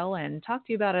the AHL and talk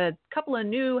to you about a couple of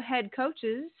new head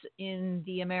coaches in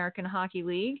the American Hockey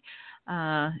League,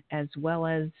 as well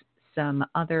as some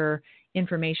other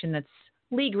information that's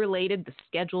league related. The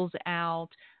schedule's out.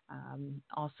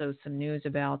 Also some news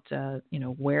about,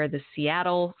 where the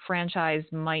Seattle franchise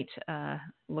might,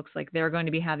 looks like they're going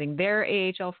to be having their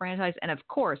AHL franchise. And of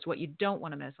course, what you don't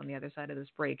want to miss on the other side of this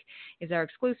break is our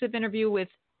exclusive interview with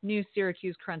new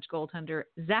Syracuse Crunch goaltender,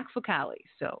 Zach Fucale.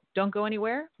 So don't go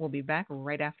anywhere. We'll be back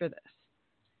right after this.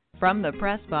 From the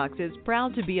Press Box is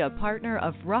proud to be a partner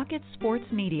of Rocket Sports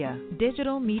Media,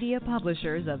 digital media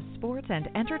publishers of sports and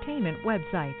entertainment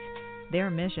websites. Their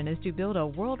mission is to build a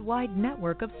worldwide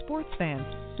network of sports fans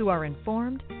who are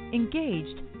informed,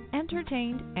 engaged,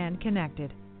 entertained, and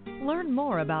connected. Learn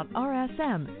more about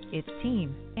RSM, its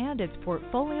team, and its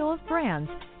portfolio of brands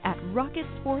at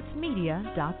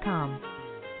rocketsportsmedia.com.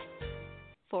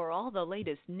 For all the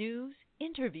latest news,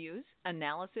 interviews,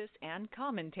 analysis, and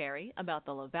commentary about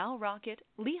the Laval Rocket,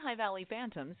 Lehigh Valley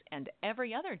Phantoms, and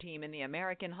every other team in the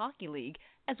American Hockey League,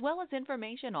 as well as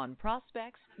information on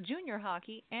prospects, junior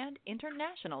hockey, and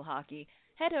international hockey,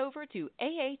 head over to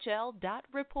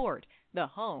ahl.report, the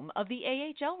home of the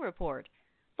AHL Report.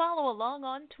 Follow along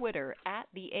on Twitter at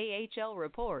the AHL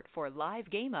Report for live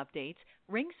game updates,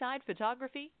 ringside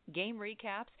photography, game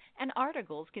recaps, and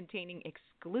articles containing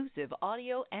exclusive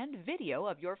audio and video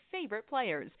of your favorite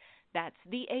players. That's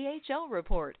the AHL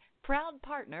Report, proud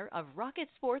partner of Rocket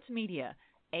Sports Media.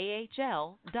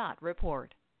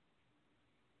 AHL.report.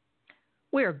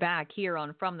 We're back here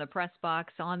on From the Press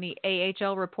Box on the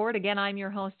AHL Report. Again, I'm your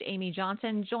host, Amy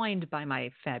Johnson, joined by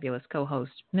my fabulous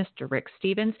co-host, Mr. Rick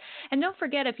Stevens. And don't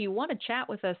forget, if you want to chat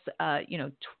with us,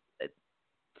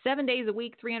 7 days a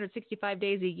week, 365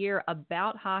 days a year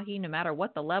about hockey, no matter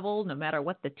what the level, no matter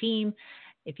what the team.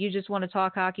 If you just want to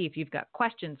talk hockey, if you've got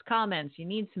questions, comments,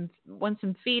 you want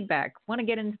some feedback, want to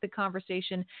get into the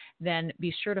conversation, then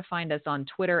be sure to find us on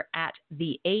Twitter at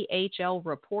the AHL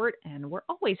Report. And we're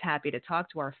always happy to talk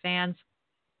to our fans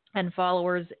and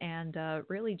followers and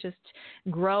really just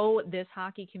grow this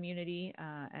hockey community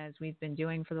as we've been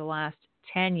doing for the last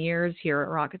 10 years here at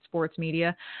Rocket Sports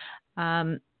Media.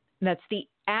 That's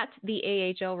at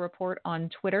the AHL Report on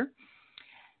Twitter.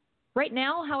 Right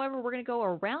now, however, we're going to go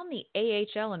around the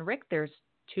AHL, and Rick, there's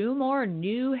 2 more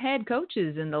new head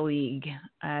coaches in the league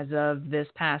as of this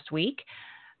past week.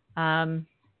 The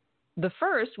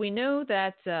first, we know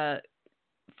that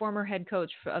former head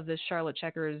coach of the Charlotte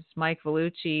Checkers, Mike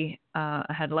Vellucci,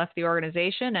 had left the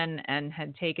organization and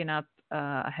had taken up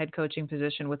a head coaching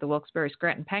position with the Wilkes-Barre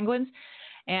Scranton Penguins.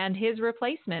 And his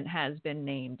replacement has been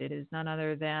named. It is none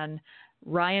other than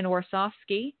Ryan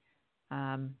Warsofsky,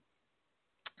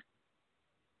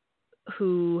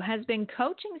 who has been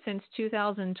coaching since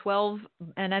 2012.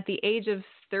 And at the age of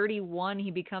 31, he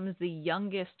becomes the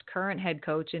youngest current head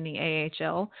coach in the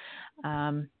AHL.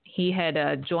 He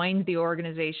had joined the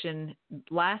organization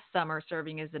last summer,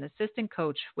 serving as an assistant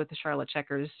coach with the Charlotte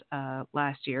Checkers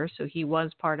last year. So he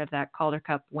was part of that Calder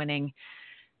Cup winning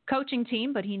coaching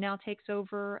team, but he now takes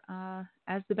over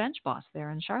as the bench boss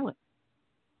there in Charlotte.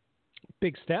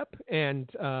 Big step, and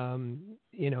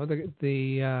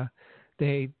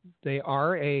they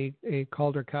are a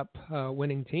Calder Cup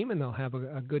winning team, and they'll have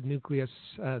a good nucleus.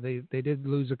 They did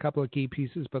lose a couple of key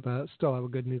pieces, but they'll still have a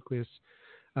good nucleus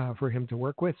for him to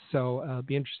work with. So it'll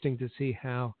be interesting to see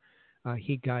how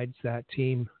he guides that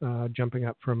team jumping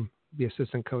up from the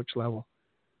assistant coach level.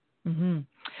 Mm-hmm.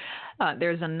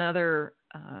 There's another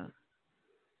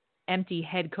empty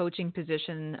head coaching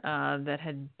position that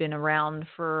had been around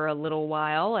for a little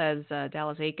while, as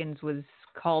Dallas Eakins was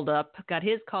got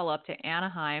his call up to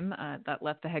Anaheim. That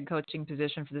left the head coaching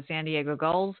position for the San Diego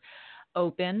Gulls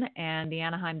open, and the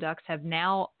Anaheim Ducks have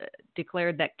now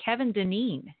declared that Kevin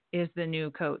Dineen is the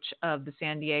new coach of the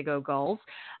San Diego Gulls.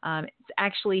 It's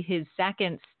actually his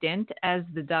second stint as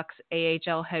the Ducks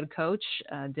AHL head coach.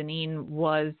 Dineen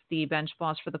was the bench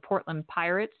boss for the Portland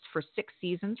Pirates for 6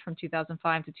 seasons from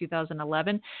 2005 to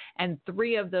 2011, and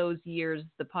 3 of those years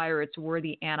the Pirates were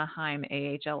the Anaheim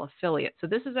AHL affiliate. So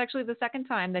this is actually the second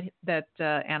time that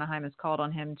Anaheim has called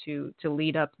on him to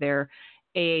lead up their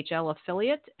AHL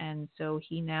affiliate, and so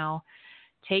he now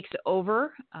takes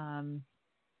over.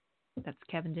 That's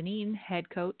Kevin Dineen,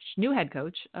 new head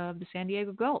coach of the San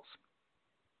Diego Gulls.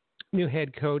 New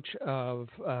head coach of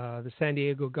the San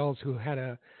Diego Gulls, who had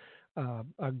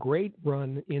a great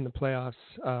run in the playoffs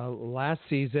last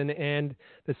season, and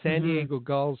the San Diego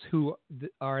Gulls, who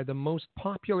are the most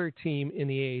popular team in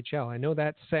the AHL. I know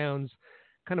that sounds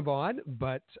kind of odd,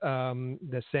 but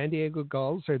the San Diego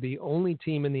Gulls are the only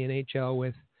team in the NHL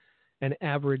with an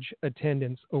average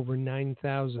attendance over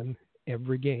 9,000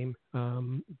 every game.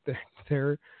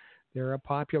 They're a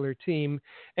popular team,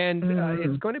 and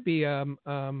it's going to be a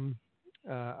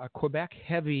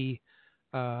Quebec-heavy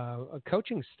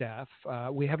coaching staff.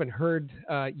 We haven't heard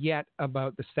yet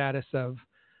about the status of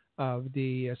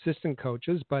the assistant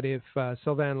coaches, but if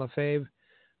Sylvain Lefebvre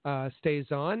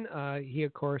stays on, he,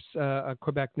 of course, a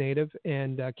Quebec native,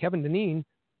 and Kevin Dineen,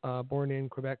 born in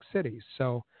Quebec City.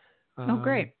 So,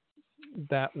 great.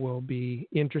 That will be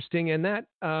interesting. And that,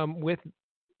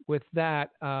 with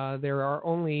that, there are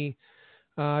only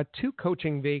 2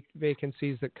 coaching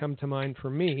vacancies that come to mind for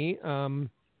me.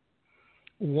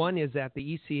 One is at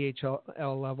the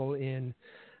ECHL level in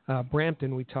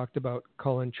Brampton. We talked about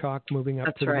Colin Chalk moving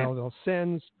up to the Belleville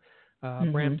Sens.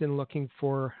 Brampton looking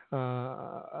for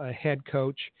a head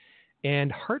coach,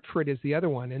 and Hartford is the other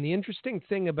one. And the interesting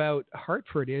thing about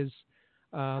Hartford is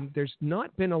there's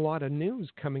not been a lot of news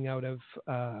coming out of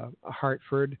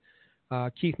Hartford.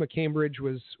 Keith McCambridge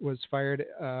was fired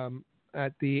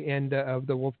at the end of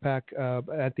the Wolfpack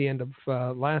at the end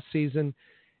of last season,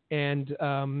 and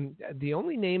the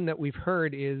only name that we've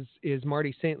heard is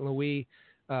Marty St. Louis.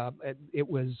 It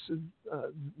was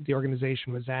the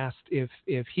organization was asked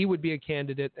if he would be a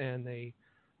candidate, and they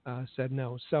said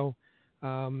no. So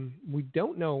we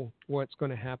don't know what's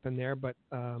going to happen there, but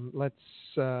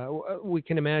we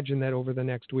can imagine that over the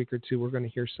next week or two we're going to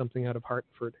hear something out of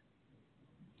Hartford.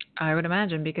 I would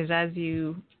imagine, because as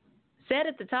you said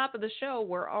at the top of the show,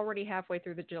 we're already halfway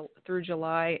through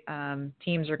July.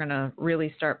 Teams are going to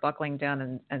really start buckling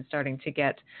down and starting to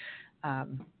get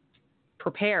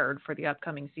prepared for the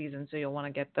upcoming season, so you'll want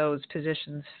to get those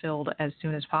positions filled as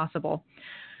soon as possible.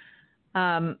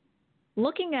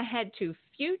 Looking ahead to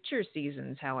future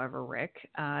seasons, however, Rick,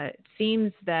 it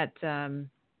seems that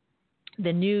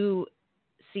the new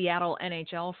Seattle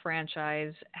NHL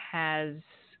franchise has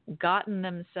gotten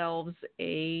themselves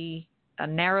a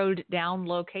narrowed down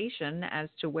location as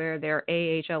to where their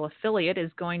AHL affiliate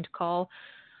is going to call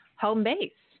home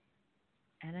base,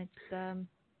 and it's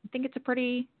I think it's a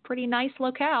pretty nice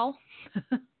locale.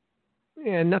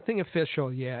 Yeah, nothing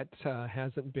official yet.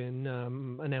 Hasn't been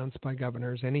announced by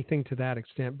governors, anything to that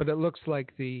extent. But it looks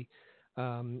like the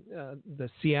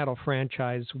Seattle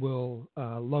franchise will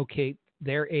locate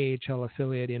their AHL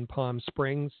affiliate in Palm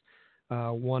Springs.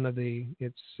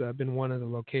 It's been one of the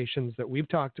locations that we've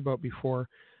talked about before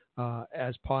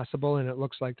as possible, and it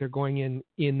looks like they're going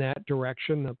in that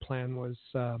direction. The plan was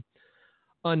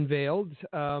unveiled,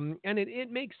 and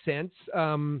it makes sense.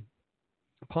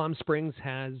 Palm Springs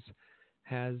has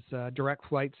direct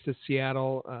flights to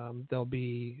Seattle. They'll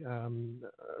be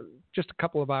just a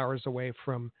couple of hours away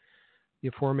from the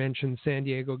aforementioned San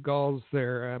Diego Gulls.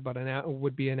 They're about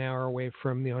would be an hour away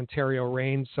from the Ontario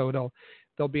Reign, so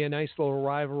there'll be a nice little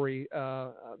rivalry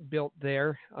built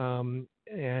there, and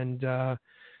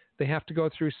they have to go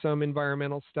through some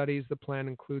environmental studies. The plan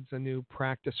includes a new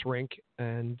practice rink,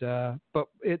 and but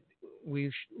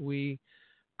we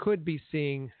could be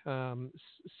seeing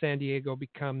San Diego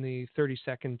become the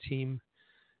 32nd team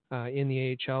in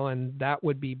the AHL, and that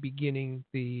would be beginning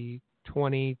the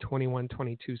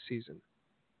 2021-22 season.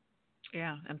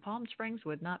 Yeah, and Palm Springs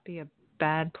would not be a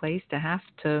bad place to have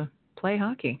to play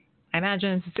hockey. I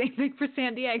imagine it's the same thing for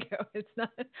San Diego. It's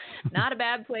not a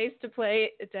bad place to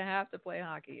have to play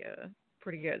hockey.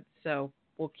 Pretty good. So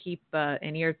we'll keep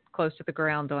an ear close to the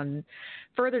ground on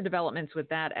further developments with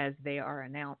that as they are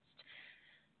announced.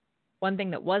 One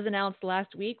thing that was announced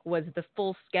last week was the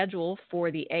full schedule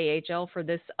for the AHL for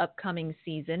this upcoming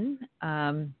season.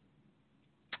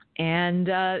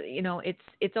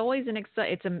 It's always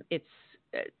it's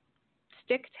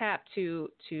stick tap to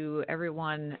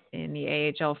everyone in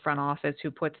the AHL front office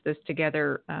who puts this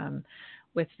together.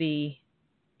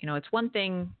 It's one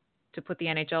thing to put the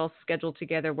NHL schedule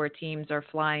together where teams are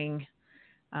flying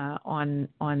on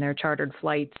their chartered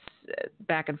flights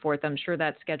back and forth. I'm sure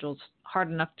that schedule's hard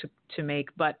enough to make,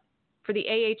 but for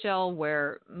the AHL,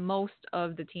 where most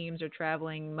of the teams are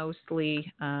traveling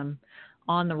mostly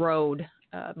on the road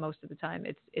most of the time,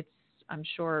 it's I'm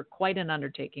sure quite an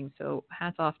undertaking. So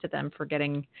hats off to them for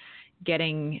getting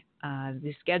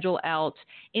the schedule out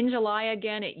in July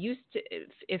again. It used to,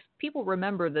 if people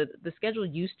remember, the schedule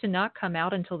used to not come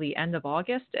out until the end of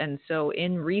August. And so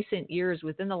in recent years,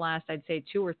 within the last, I'd say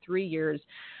 2 or 3 years,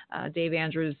 Dave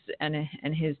Andrews and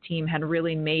his team had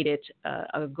really made it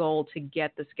a goal to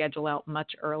get the schedule out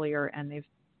much earlier, and they've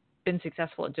been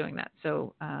successful at doing that.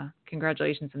 So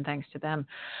congratulations and thanks to them.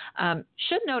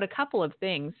 Should note a couple of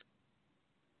things.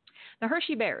 The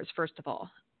Hershey Bears, first of all,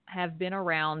 have been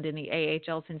around in the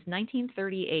AHL since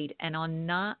 1938, and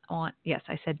yes,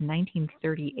 I said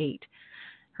 1938.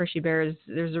 Hershey Bears,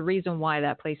 there's a reason why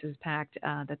that place is packed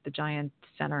at the Giant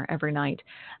Center every night.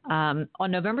 On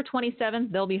November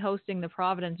 27th, they'll be hosting the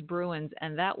Providence Bruins,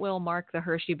 and that will mark the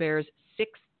Hershey Bears'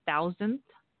 6,000th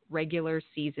regular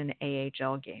season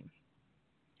AHL game.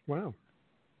 Wow.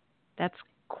 That's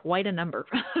quite a number.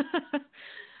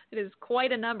 It is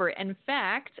quite a number. In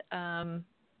fact,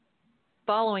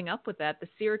 following up with that, the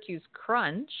Syracuse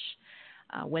Crunch,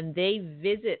 when they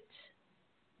visit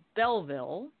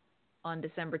Belleville on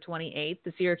December 28th,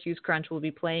 the Syracuse Crunch will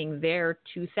be playing their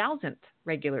 2,000th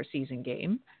regular season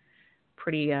game.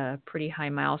 Pretty high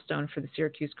milestone for the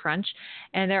Syracuse Crunch.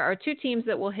 And there are 2 teams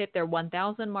that will hit their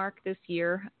 1,000 mark this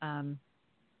year.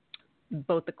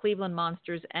 Both the Cleveland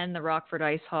Monsters and the Rockford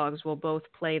Ice Hogs will both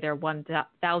play their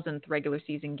 1,000th regular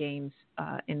season games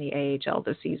in the AHL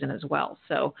this season as well.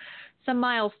 So some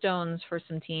milestones for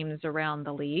some teams around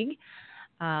the league.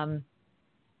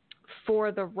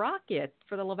 For the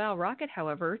Laval Rocket,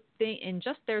 however, in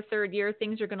just their 3rd year,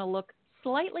 things are going to look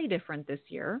slightly different this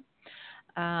year.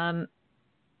 Now,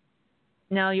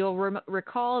 you'll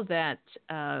recall that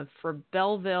for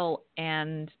Belleville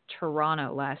and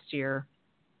Toronto last year,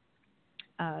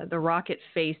 the Rocket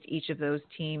faced each of those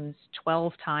teams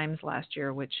 12 times last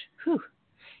year, which,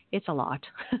 it's a lot.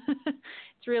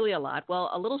 It's really a lot.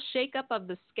 Well, a little shakeup of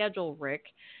the schedule, Rick,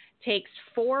 takes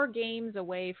 4 games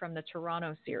away from the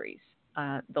Toronto series.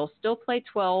 They'll still play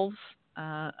 12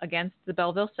 against the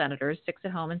Belleville Senators, 6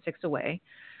 at home and 6 away,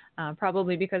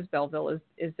 probably because Belleville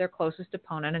is their closest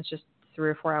opponent. It's just 3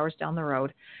 or 4 hours down the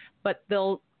road. But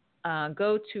they'll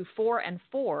go to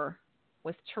 4-4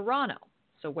 with Toronto.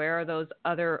 So where are those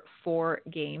other 4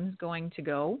 games going to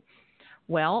go?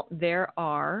 Well, there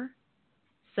are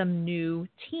some new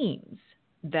teams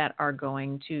that are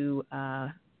going to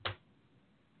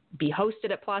be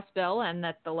hosted at Place Bell, and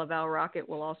that the Laval Rocket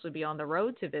will also be on the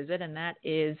road to visit, and that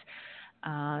is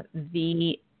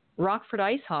the Rockford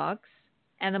Ice Hogs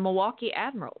and the Milwaukee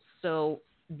Admirals. So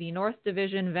the North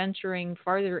Division venturing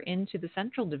farther into the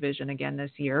Central Division again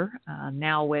this year,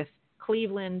 now with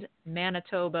Cleveland,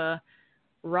 Manitoba,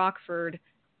 Rockford,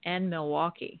 and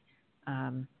Milwaukee.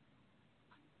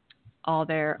 All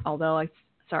there, although is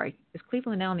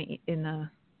Cleveland now in the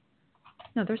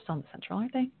no, they're still in the Central,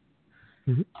 aren't they?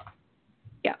 Mm-hmm.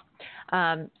 Yeah.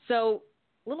 So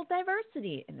little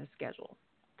diversity in the schedule.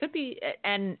 Could be,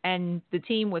 and the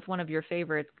team with one of your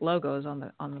favorite logos on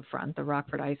the front, the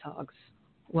Rockford Ice Hogs,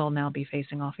 will now be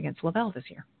facing off against Laval this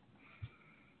year.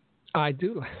 I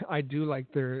do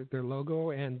like their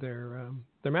logo and their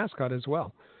mascot as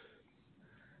well.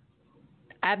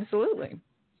 Absolutely.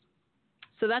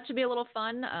 So that should be a little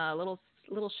fun,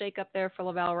 little shake up there for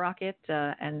Laval Rocket,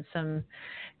 and some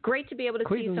great to be able to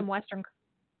see some Western.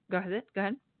 Go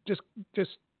ahead.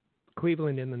 Just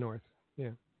Cleveland in the north.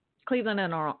 Yeah. Cleveland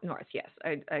in the north. Yes,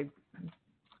 I'm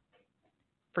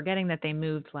forgetting that they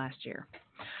moved last year.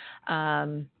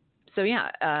 So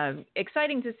yeah,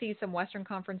 exciting to see some Western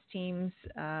Conference teams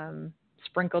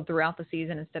sprinkled throughout the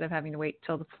season instead of having to wait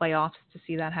till the playoffs to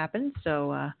see that happen.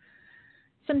 So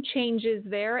some changes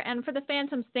there. And for the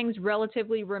Phantoms, things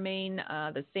relatively remain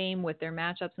the same with their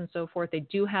matchups and so forth. They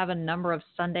do have a number of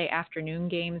Sunday afternoon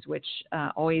games, which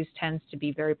always tends to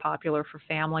be very popular for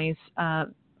families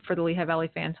for the Lehigh Valley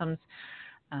Phantoms.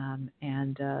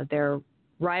 And their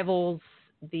rivals,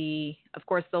 of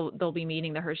course, they'll be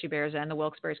meeting the Hershey Bears and the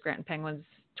Wilkes-Barre Scranton Penguins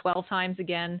 12 times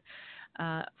again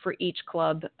for each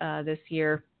club this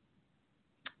year.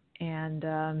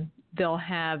 And they'll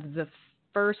have the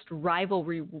first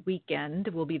rivalry weekend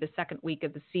will be the second week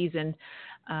of the season.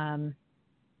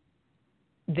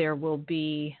 There will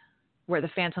be where the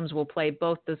Phantoms will play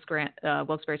both the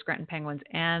Wilkes-Barre Scranton Penguins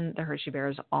and the Hershey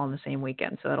Bears all on the same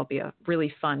weekend. So that'll be a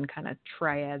really fun kind of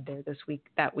triad there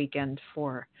that weekend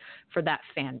for that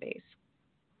fan base.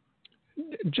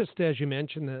 Just as you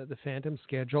mentioned, the Phantom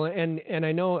schedule, and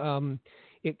I know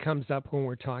it comes up when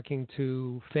we're talking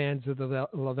to fans of the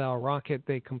Laval Rocket.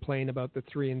 They complain about the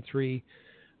 3-3,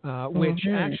 which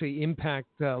actually impact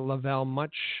Laval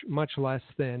much less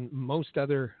than most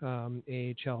other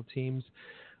AHL teams.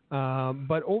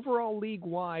 But overall,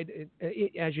 league-wide,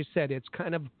 as you said, it's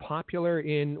kind of popular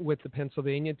with the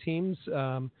Pennsylvania teams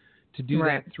to do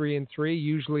that 3-3.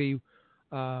 Usually,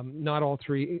 not all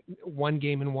three, one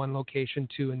game in one location,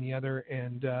 two in the other,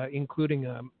 and including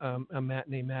a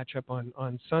matinee matchup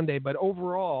on Sunday. But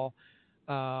overall,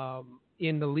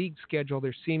 in the league schedule,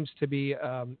 there seems to be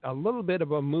a little bit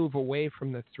of a move away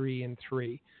from the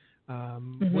 3-3,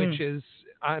 which is,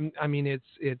 I mean,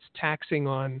 it's taxing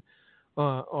on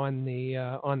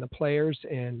the players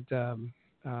and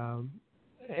on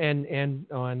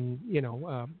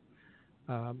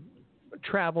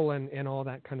travel and all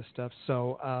that kind of stuff.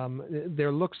 So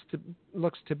there looks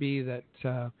to be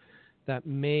that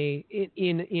may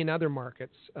in other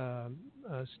markets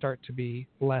start to be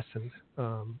lessened.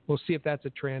 We'll see if that's a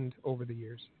trend over the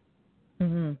years.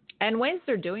 Mm-hmm. And ways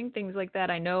they're doing things like that,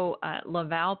 I know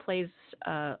Laval plays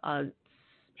a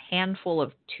handful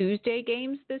of Tuesday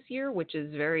games this year, which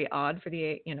is very odd for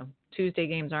Tuesday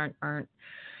games aren't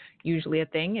usually a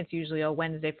thing. It's usually a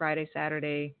Wednesday, Friday,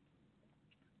 Saturday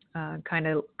kind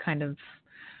of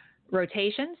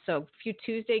rotation. So a few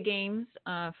Tuesday games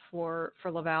for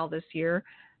Laval this year.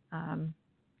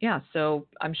 So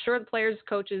I'm sure the players,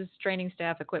 coaches, training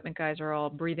staff, equipment guys are all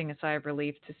breathing a sigh of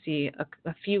relief to see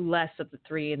a few less of the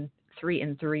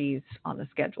 3-3s on the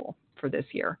schedule for this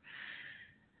year.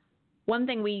 One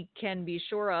thing we can be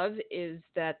sure of is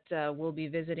that we'll be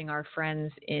visiting our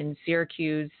friends in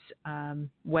Syracuse,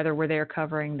 whether we're there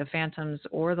covering the Phantoms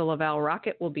or the Laval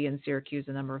Rocket. We'll be in Syracuse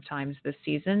a number of times this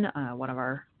season. One of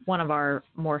our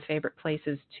more favorite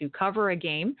places to cover a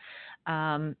game.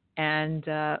 And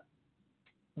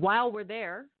while we're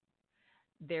there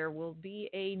will be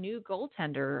a new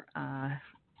goaltender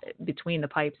between the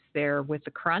pipes there with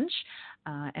the Crunch.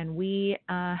 And we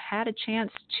had a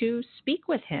chance to speak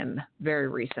with him very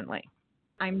recently.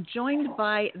 I'm joined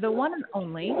by the one and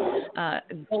only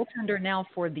goaltender now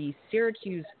for the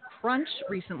Syracuse Crunch,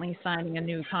 recently signing a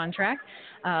new contract,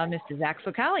 Mr. Zach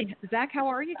Fucale. Zach, how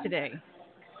are you today?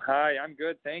 Hi, I'm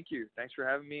good. Thank you. Thanks for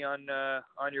having me on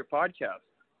your podcast.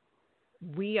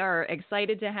 We are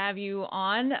excited to have you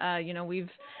on. We've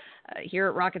here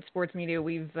at Rocket Sports Media,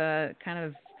 we've kind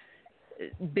of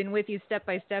been with you step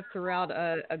by step throughout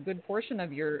a good portion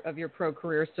of your pro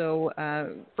career. So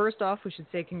first off, we should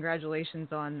say congratulations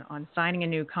on signing a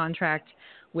new contract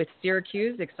with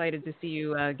Syracuse. Excited to see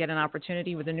you get an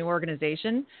opportunity with a new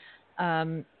organization.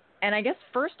 And I guess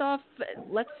first off,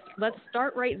 let's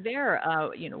start right there.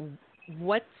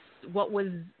 What's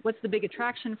the big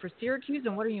attraction for Syracuse,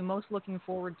 and what are you most looking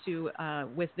forward to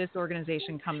with this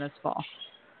organization come this fall?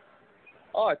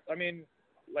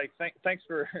 Thanks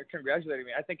for congratulating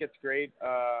me. I think it's great.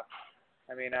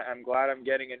 I'm glad I'm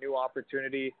getting a new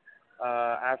opportunity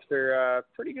after a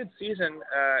pretty good season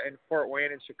in Fort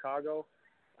Wayne and Chicago.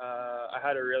 I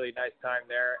had a really nice time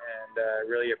there and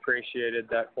really appreciated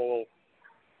that whole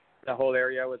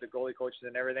area with the goalie coaches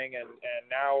and everything. And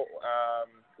now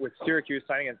with Syracuse,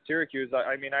 signing in Syracuse,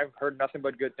 I've heard nothing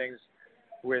but good things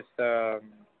with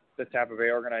the Tampa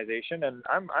Bay organization, and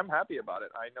I'm happy about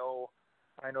it. I know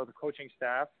the coaching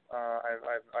staff.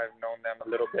 I've known them a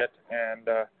little bit, and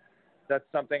that's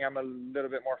something I'm a little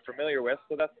bit more familiar with.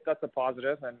 So that's a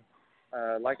positive. And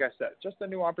like I said, just a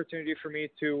new opportunity for me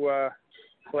to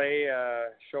play,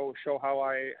 show how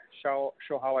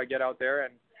I get out there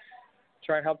and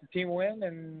try and help the team win.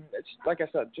 And it's like I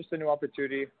said, just a new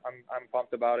opportunity. I'm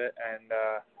pumped about it, and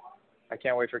I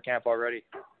can't wait for camp already.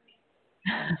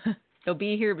 They'll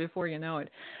be here before you know it.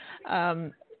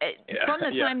 From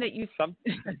the time that you,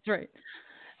 that's right.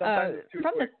 Sometimes it's too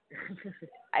quick.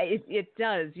 It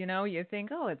does. You know, you think,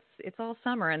 oh, it's all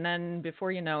summer, and then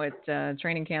before you know it,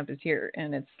 training camp is here,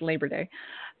 and it's Labor Day.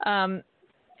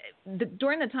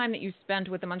 During the time that you spent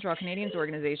with the Montreal Canadiens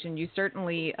organization, you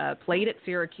certainly played at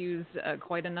Syracuse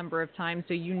quite a number of times,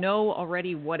 so you know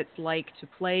already what it's like to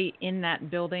play in that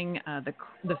building.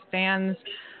 The fans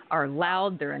are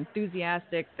loud, they're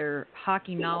enthusiastic, they're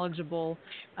hockey knowledgeable.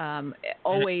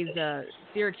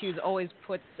 Syracuse always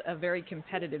puts a very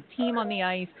competitive team on the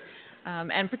ice,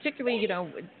 and particularly, you know,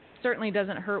 it certainly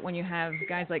doesn't hurt when you have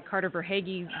guys like Carter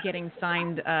Verhaeghe getting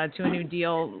signed to a new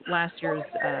deal, last year's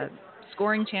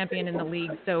scoring champion in the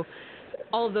league. So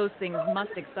all of those things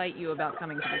must excite you about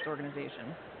coming to this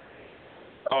organization.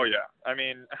 Oh yeah, I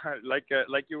mean, like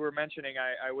you were mentioning,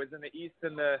 I was in the East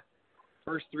in the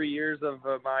first 3 years of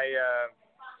my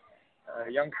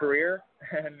young career,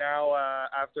 and now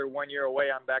after 1 year away,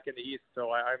 I'm back in the East,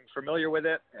 so I'm familiar with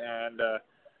it, and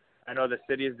I know the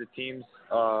cities, the teams,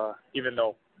 even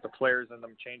though the players in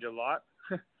them change a lot.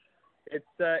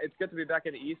 It's good to be back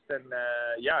in the East, and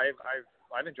yeah,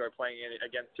 I've enjoyed playing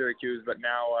against Syracuse, but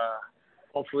now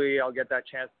hopefully I'll get that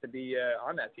chance to be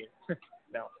on that team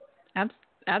now.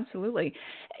 Absolutely.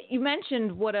 You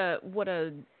mentioned what a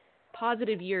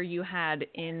positive year you had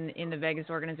in the Vegas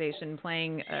organization,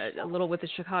 playing a little with the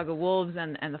Chicago Wolves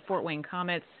and the Fort Wayne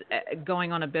Comets,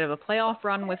 going on a bit of a playoff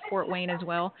run with Fort Wayne as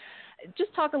well.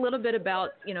 Just talk a little bit about,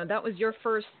 you know, that was your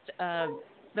first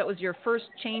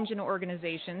change in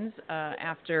organizations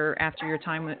after your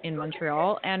time in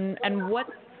Montreal, and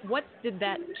what did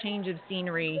that change of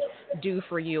scenery do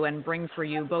for you and bring for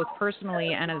you, both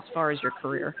personally and as far as your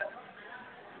career?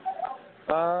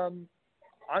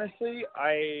 Honestly,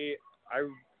 I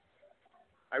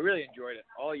really enjoyed it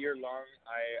all year long.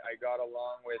 I got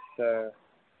along with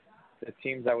the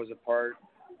teams I was a part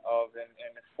of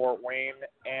in Fort Wayne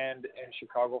and in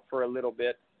Chicago for a little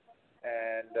bit,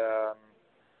 and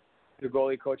the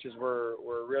goalie coaches were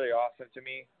really awesome to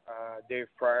me. Dave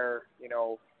Pryor, you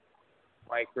know,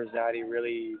 Mike Rosati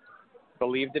really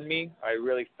believed in me. I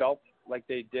really felt like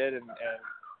they did, and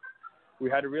we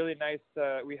had really nice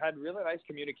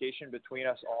communication between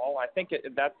us all. I think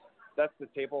that's the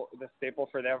staple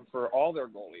for them, for all their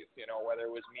goalies. You know, whether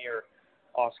it was me or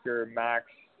Oscar, Max,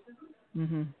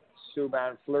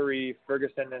 Subban, Fleury,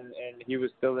 Ferguson, and he was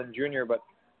still in junior, but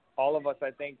all of us, I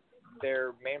think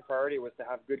their main priority was to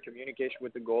have good communication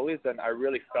with the goalies, and I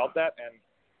really felt that.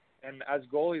 And as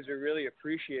goalies, we really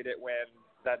appreciate it when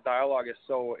that dialogue is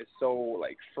so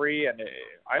like free, and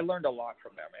I learned a lot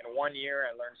from them. In 1 year,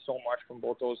 I learned so much from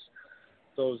both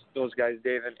those guys,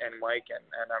 Dave and Mike,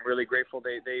 and I'm really grateful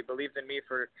they believed in me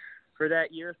for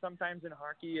that year. Sometimes in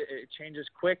hockey, it changes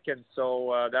quick, and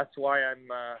so that's why I'm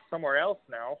somewhere else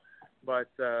now. But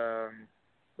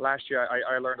last year,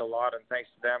 I learned a lot, and thanks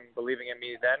to them believing in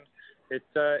me then,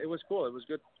 it was cool. It was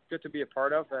good to be a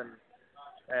part of,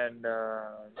 and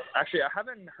actually, I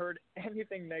haven't heard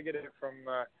anything negative from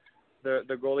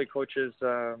the goalie coaches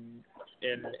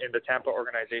in the Tampa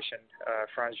organization.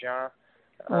 Franz Jean,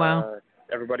 wow.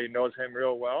 Everybody knows him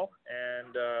real well,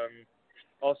 and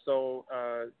also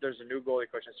there's a new goalie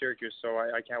coach in Syracuse, so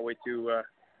I can't wait to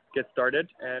get started,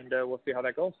 and we'll see how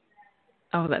that goes.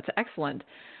 Oh, that's excellent.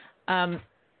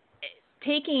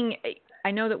 I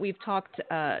know that we've talked,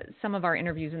 some of our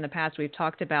interviews in the past, we've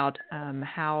talked about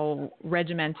how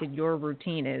regimented your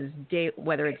routine is,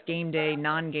 whether it's game day,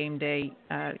 non-game day.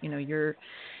 You know,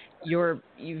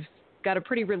 you've got a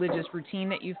pretty religious routine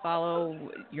that you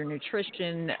follow, your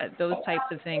nutrition, those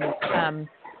types of things.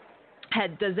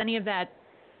 Does any of that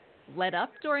let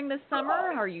up during the summer?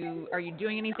 Are you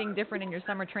doing anything different in your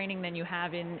summer training than you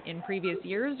have in previous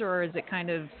years, or is it kind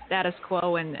of status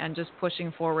quo and just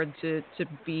pushing forward to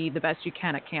be the best you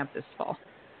can at camp this fall?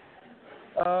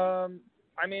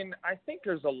 I mean, I think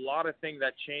there's a lot of things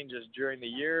that changes during the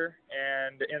year,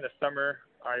 and in the summer,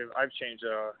 I've changed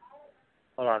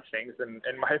a lot of things,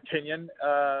 in my opinion.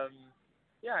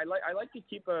 Yeah, I like to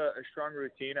keep a strong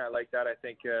routine. I like that. I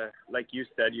think, like you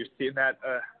said, you've seen that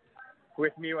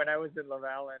with me when I was in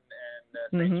Laval and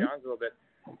St. John's a little bit.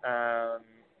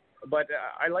 But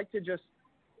I like to just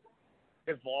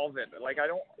evolve it. Like, I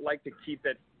don't like to keep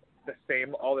it the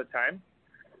same all the time.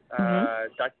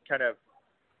 That kind of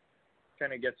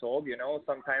gets old, you know.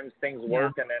 Sometimes things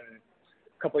work, and then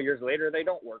a couple of years later they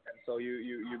don't work, and so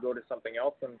you go to something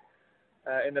else. And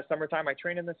in the summertime, I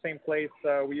train in the same place.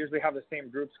 We usually have the same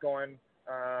groups going,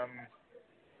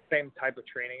 same type of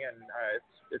training, and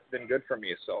it's been good for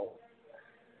me. So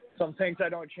some things I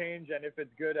don't change, and if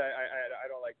it's good, I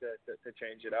don't like to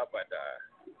change it up, but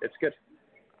it's good.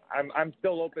 I'm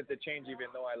still open to change, even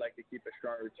though I like to keep a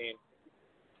strong routine.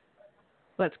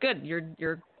 Well, that's good.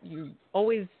 You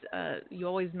always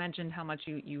mentioned how much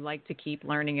you like to keep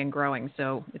learning and growing.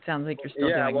 So it sounds like you're still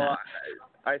doing that.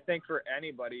 I think for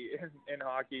anybody in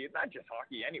hockey, not just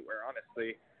hockey, anywhere,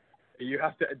 honestly, you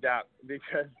have to adapt,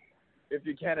 because if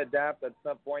you can't adapt, at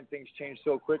some point things change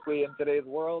so quickly in today's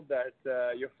world that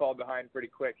you'll fall behind pretty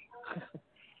quick.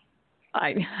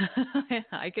 I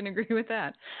can agree with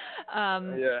that.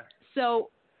 So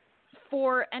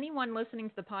for anyone listening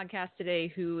to the podcast today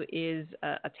who is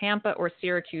a Tampa or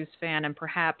Syracuse fan and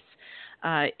perhaps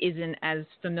isn't as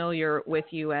familiar with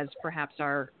you as perhaps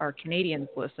our Canadian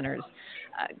listeners,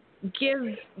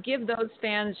 give those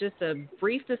fans just a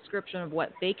brief description of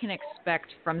what they can expect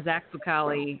from Zach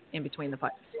Fucale in between the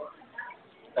pipes.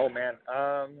 Oh, man.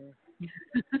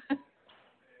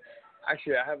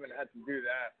 Actually, I haven't had to do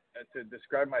that to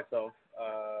describe myself,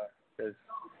 because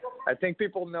I think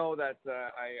people know that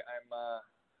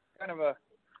I'm kind of a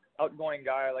outgoing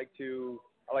guy. I like to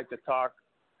talk.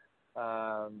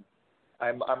 I'm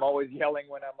always yelling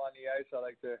when I'm on the ice.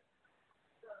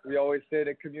 We always say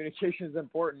that communication is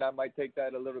important. I might take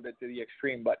that a little bit to the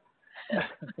extreme, but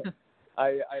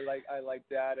I like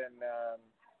that, and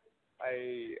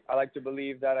I like to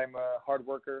believe that I'm a hard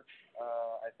worker.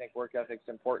 I think work ethic's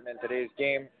important in today's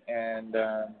game, and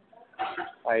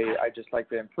I just like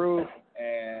to improve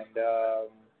and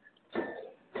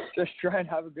just try and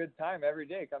have a good time every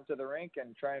day. Come to the rink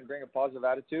and try and bring a positive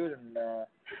attitude, and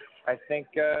I think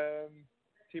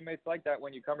teammates like that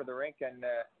when you come to the rink, and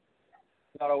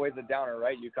it's not always a downer,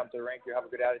 right? You come to the rink, you have a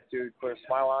good attitude, put a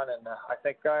smile on, and I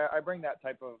think I bring that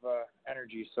type of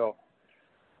energy. So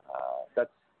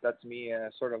that's me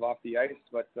sort of off the ice,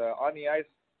 but on the ice,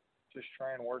 just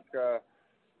try and work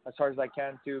as hard as I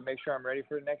can to make sure I'm ready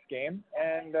for the next game,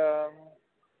 and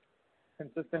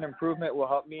consistent improvement will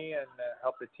help me and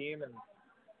help the team, and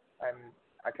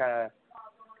I kind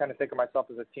of think of myself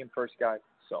as a team first guy,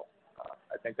 so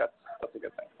I think that's a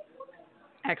good thing.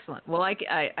 Excellent. Well,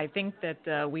 I think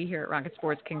that we here at Rocket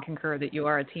Sports can concur that you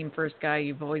are a team first guy.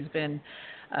 You've always been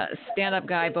a stand-up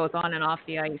guy both on and off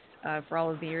the ice for all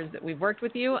of the years that we've worked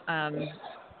with you.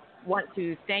 Want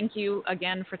to thank you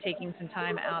again for taking some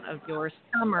time out of your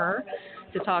summer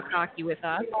to talk hockey with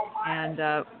us,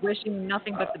 and wishing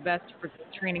nothing but the best for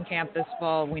training camp this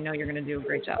fall. We know you're going to do a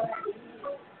great job.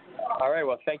 All right.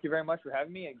 Well, thank you very much for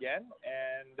having me again.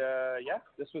 And,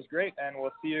 this was great. And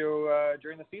we'll see you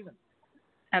during the season.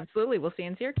 Absolutely. We'll see you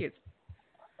in Syracuse.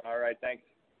 All right. Thanks.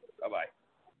 Bye-bye.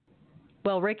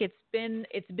 Well, Rick, it's been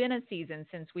a season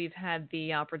since we've had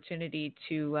the opportunity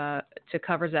to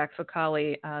cover Zach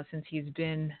Fucale since he's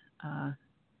been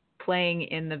playing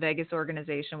in the Vegas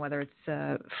organization, whether it's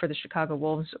for the Chicago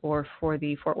Wolves or for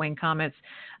the Fort Wayne Comets.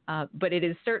 But it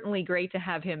is certainly great to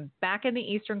have him back in the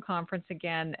Eastern Conference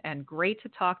again, and great to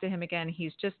talk to him again.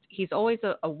 He's always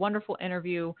a wonderful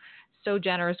interview, so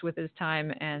generous with his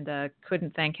time, and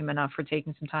couldn't thank him enough for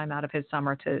taking some time out of his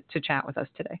summer to chat with us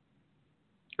today.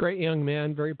 Great young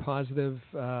man, very positive.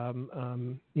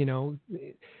 When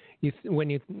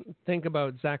you think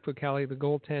about Zach Fucale, the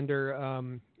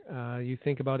goaltender, you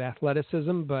think about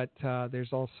athleticism, but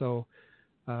there's also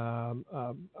a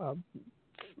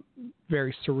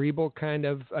very cerebral kind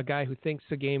of a guy who thinks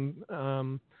the game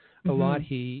a lot.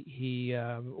 We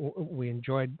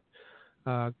enjoyed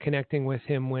connecting with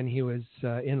him when he was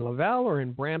in Laval or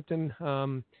in Brampton.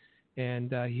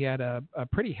 And he had a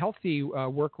pretty healthy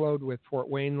workload with Fort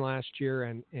Wayne last year,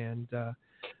 and now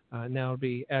it'll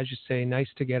be, as you say, nice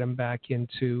to get him back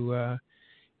into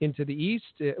the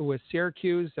East with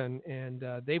Syracuse, and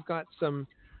they've got some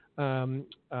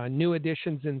new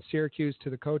additions in Syracuse to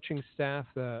the coaching staff.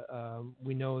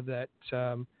 We know that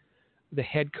the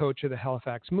head coach of the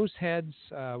Halifax Mooseheads,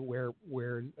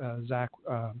 where Zach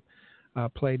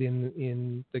played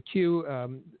in the Q.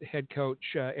 Head coach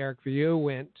Eric Vieux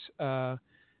went.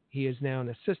 He is now an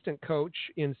assistant coach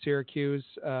in Syracuse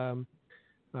to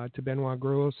Benoit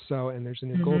Gros. And there's a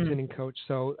new goaltending coach.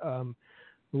 So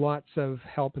lots of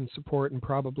help and support, and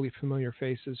probably familiar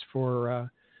faces for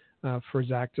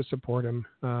Zach to support him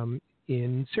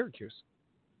in Syracuse.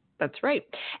 That's right.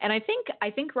 And I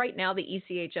think right now the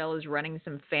ECHL is running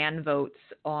some fan votes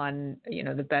on,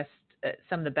 the best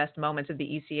some of the best moments of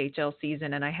the ECHL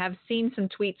season. And I have seen some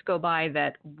tweets go by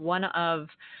that one of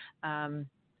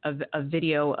a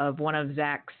video of one of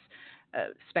Zach's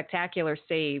spectacular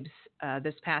saves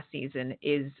this past season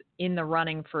is in the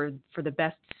running for the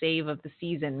best save of the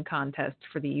season contest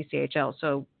for the ECHL.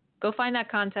 So go find that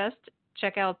contest,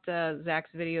 check out Zach's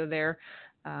video there,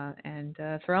 and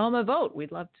throw him a vote.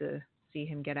 We'd love to see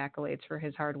him get accolades for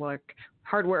his hard work,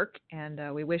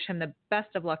 and we wish him the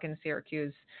best of luck in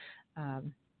Syracuse.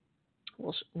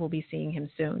 We'll be seeing him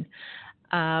soon.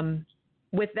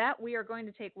 With that, we are going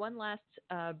to take one last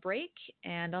break,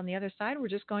 and on the other side, we're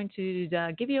just going to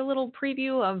give you a little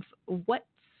preview of what's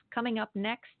coming up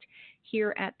next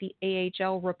here at the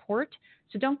AHL Report.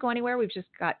 So don't go anywhere. We've just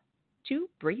got 2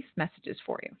 brief messages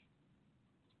for you.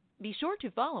 Be sure to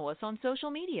follow us on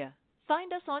social media.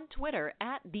 Find us on Twitter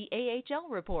at the AHL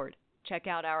Report. Check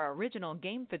out our original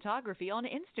game photography on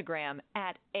Instagram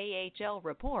at AHL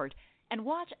Report, and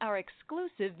watch our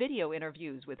exclusive video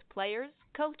interviews with players,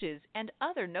 coaches, and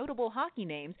other notable hockey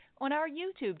names on our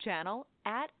YouTube channel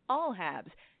at All Habs.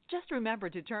 Just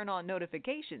remember to turn on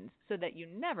notifications so that you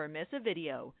never miss a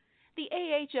video.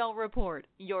 The AHL Report,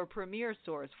 your premier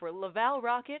source for Laval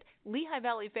Rocket, Lehigh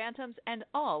Valley Phantoms, and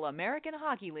all American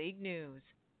Hockey League news.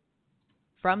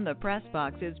 From the Press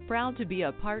Box is proud to be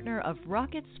a partner of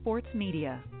Rocket Sports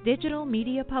Media, digital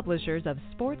media publishers of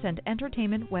sports and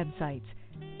entertainment websites.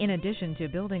 In addition to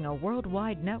building a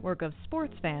worldwide network of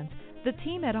sports fans, the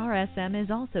team at RSM is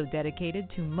also dedicated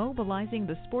to mobilizing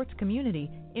the sports community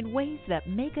in ways that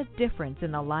make a difference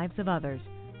in the lives of others.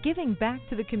 Giving back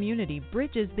to the community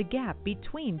bridges the gap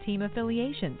between team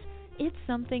affiliations. It's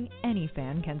something any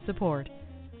fan can support.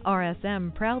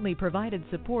 RSM proudly provided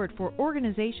support for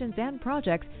organizations and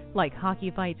projects like Hockey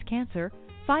Fights Cancer,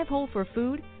 5 Hole for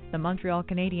Food, the Montreal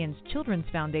Canadiens Children's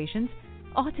Foundations,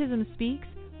 Autism Speaks,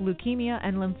 Leukemia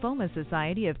and Lymphoma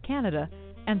Society of Canada,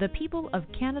 and the People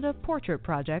of Canada Portrait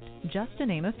Project, just to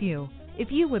name a few.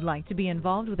 If you would like to be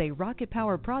involved with a Rocket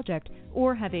Power project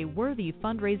or have a worthy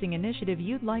fundraising initiative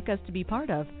you'd like us to be part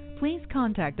of, please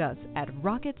contact us at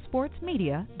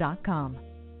rocketsportsmedia.com.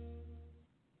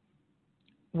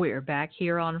 We're back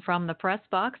here on From the Press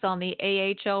Box on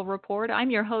the AHL Report. I'm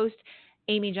your host,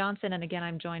 Amy Johnson, and again,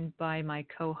 I'm joined by my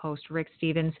co-host, Rick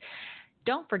Stevens.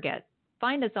 Don't forget,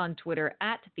 find us on Twitter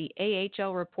at the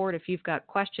AHL Report if you've got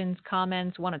questions,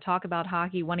 comments, want to talk about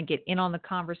hockey, want to get in on the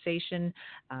conversation,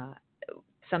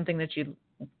 something that you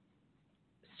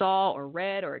saw or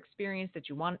read or experienced that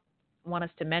you want us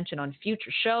to mention on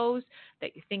future shows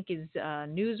that you think is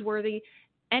newsworthy,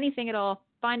 anything at all,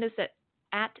 find us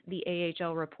at the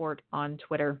AHL Report on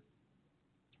Twitter.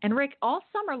 And Rick, all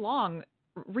summer long,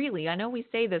 really, I know we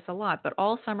say this a lot, but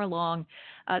all summer long,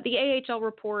 the AHL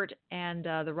Report and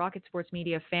the Rocket Sports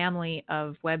Media family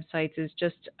of websites is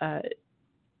just a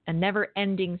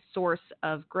never-ending source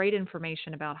of great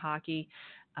information about hockey.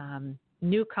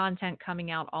 New content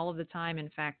coming out all of the time. In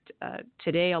fact,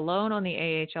 today alone on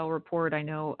the AHL Report, I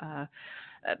know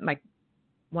my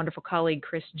wonderful colleague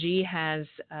Chris G has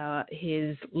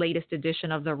his latest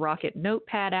edition of the Rocket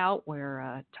Notepad out,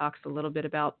 where it talks a little bit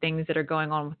about things that are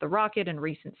going on with the Rocket and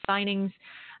recent signings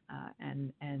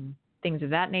and things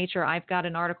of that nature. I've got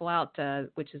an article out,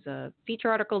 which is a feature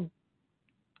article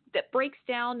that breaks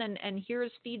down and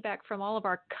hears feedback from all of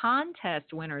our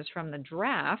contest winners from the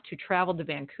draft who traveled to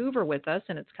Vancouver with us.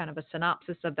 And it's kind of a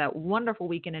synopsis of that wonderful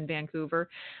weekend in Vancouver,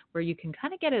 where you can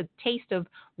kind of get a taste of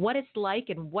what it's like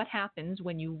and what happens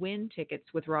when you win tickets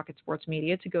with Rocket Sports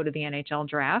Media to go to the NHL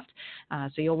draft.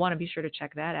 So you'll want to be sure to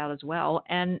check that out as well.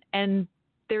 And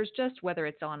there's just, whether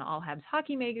it's on All Habs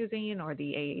Hockey Magazine or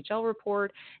the AHL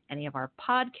Report, any of our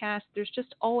podcasts, there's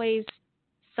just always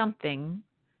something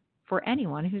for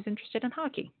anyone who's interested in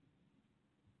hockey.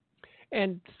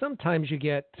 And sometimes you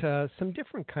get some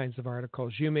different kinds of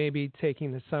articles. You may be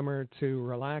taking the summer to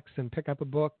relax and pick up a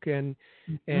book, and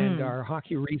our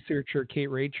hockey researcher Kate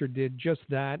Racher did just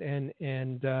that, and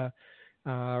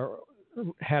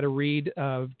had a read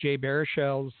of Jay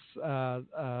Baruchel's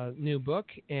new book,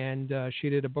 and she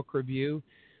did a book review,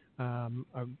 a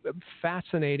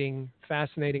fascinating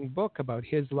book about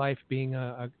his life being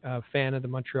a fan of the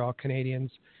Montreal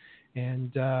Canadiens.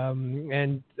 And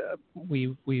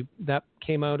we that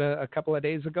came out a couple of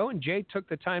days ago, and Jay took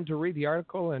the time to read the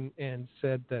article and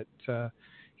said that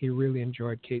he really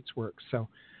enjoyed Kate's work. So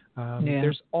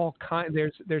there's all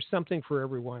there's something for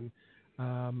everyone,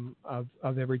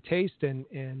 of every taste, and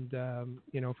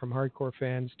from hardcore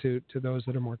fans to those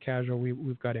that are more casual.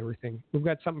 We've got everything. We've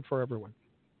got something for everyone.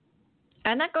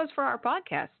 And that goes for our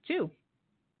podcast too.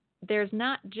 there's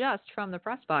not just From the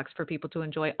Press Box for people to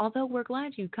enjoy, although we're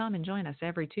glad you come and join us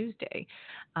every Tuesday.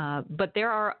 But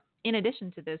there are, in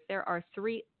addition to this, there are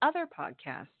 3 other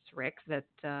podcasts, Rick,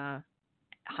 that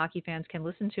hockey fans can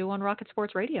listen to on Rocket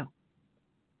Sports Radio.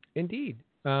 Indeed.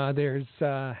 There's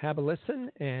Have a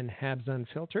Listen and Habs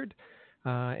Unfiltered.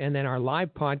 And then our live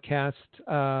podcast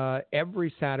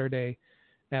every Saturday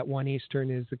at 1 Eastern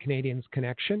is the Canadians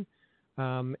Connection.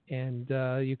 And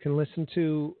you can listen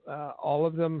to all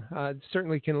of them.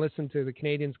 Certainly can listen to the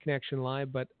Canadians Connection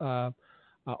live, but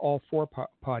all 4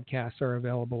 podcasts are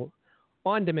available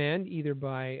on demand, either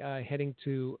by heading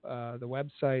to the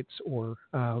websites or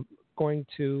going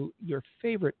to your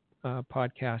favorite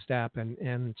podcast app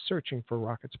and searching for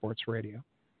Rocket Sports Radio.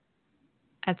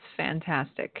 That's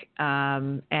fantastic.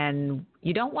 And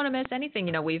you don't want to miss anything.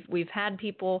 You know, we've had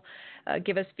people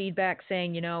give us feedback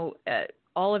saying, you know,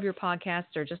 all of your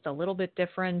podcasts are just a little bit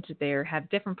different. They have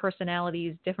different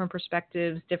personalities, different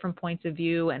perspectives, different points of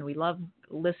view, and we love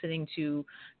listening to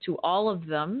all of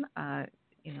them.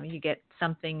 You know, you get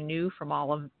something new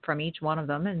from each one of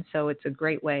them, and so it's a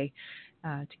great way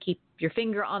to keep your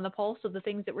finger on the pulse of the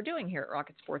things that we're doing here at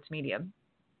Rocket Sports Media.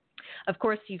 Of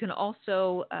course, you can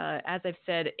also, as I've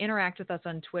said, interact with us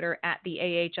on Twitter at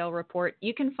the AHL Report.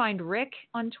 You can find Rick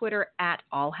on Twitter at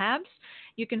AllHabs.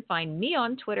 You can find me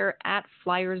on Twitter at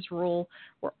FlyersRule.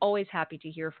 We're always happy to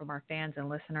hear from our fans and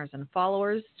listeners and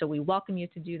followers, so we welcome you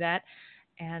to do that.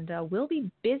 And we'll be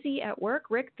busy at work.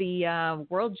 Rick, the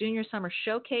World Junior Summer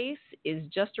Showcase is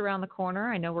just around the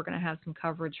corner. I know we're going to have some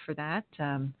coverage for that.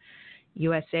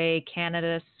 USA,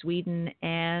 Canada, Sweden,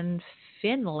 and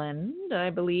Finland, I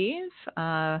believe.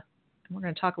 We're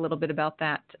going to talk a little bit about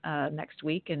that next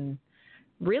week, and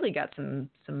really got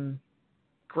some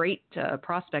great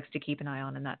prospects to keep an eye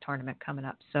on in that tournament coming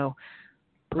up. So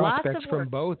prospects from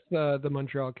both the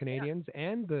Montreal Canadiens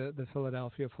and the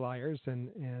Philadelphia Flyers,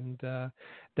 and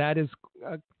that is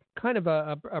kind of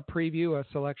a preview, a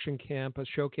selection camp, a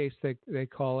showcase they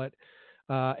call it,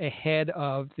 ahead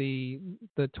of the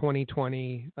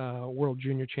 2020 World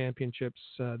Junior Championships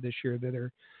this year that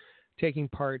are taking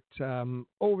part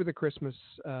over the Christmas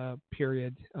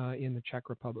period in the Czech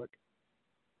Republic.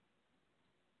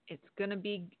 It's gonna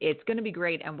be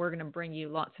great, and we're gonna bring you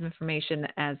lots of information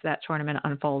as that tournament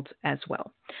unfolds as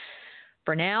well.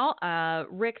 For now,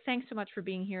 Rick, thanks so much for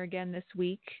being here again this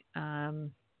week.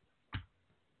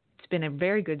 It's been a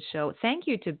very good show. Thank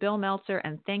you to Bill Meltzer,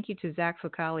 and thank you to Zach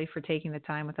Fucale for taking the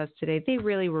time with us today. They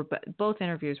really were, both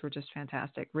interviews were just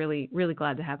fantastic. Really, really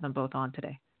glad to have them both on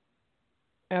today.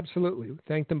 Absolutely.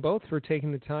 Thank them both for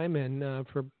taking the time and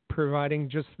for providing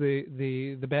just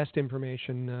the best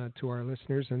information to our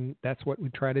listeners, and that's what we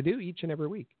try to do each and every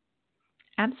week.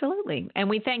 Absolutely. And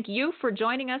we thank you for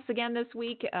joining us again this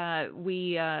week.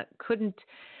 We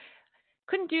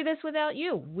couldn't do this without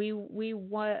you. We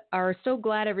are so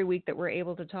glad every week that we're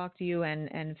able to talk to you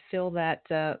and fill that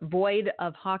void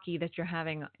of hockey that you're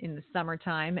having in the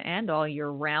summertime and all year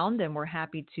round. And we're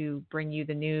happy to bring you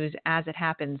the news as it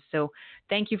happens. So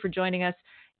thank you for joining us.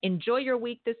 Enjoy your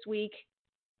week this week.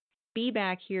 Be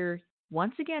back here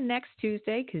once again next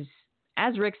Tuesday, because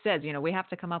as Rick says, you know, we have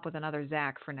to come up with another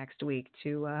Zach for next week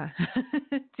to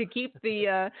to keep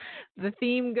the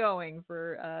theme going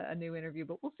for a new interview.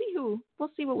 But we'll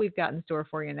see what we've got in store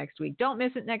for you next week. Don't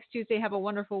miss it next Tuesday. Have a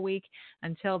wonderful week.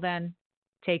 Until then,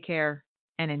 take care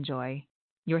and enjoy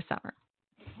your summer.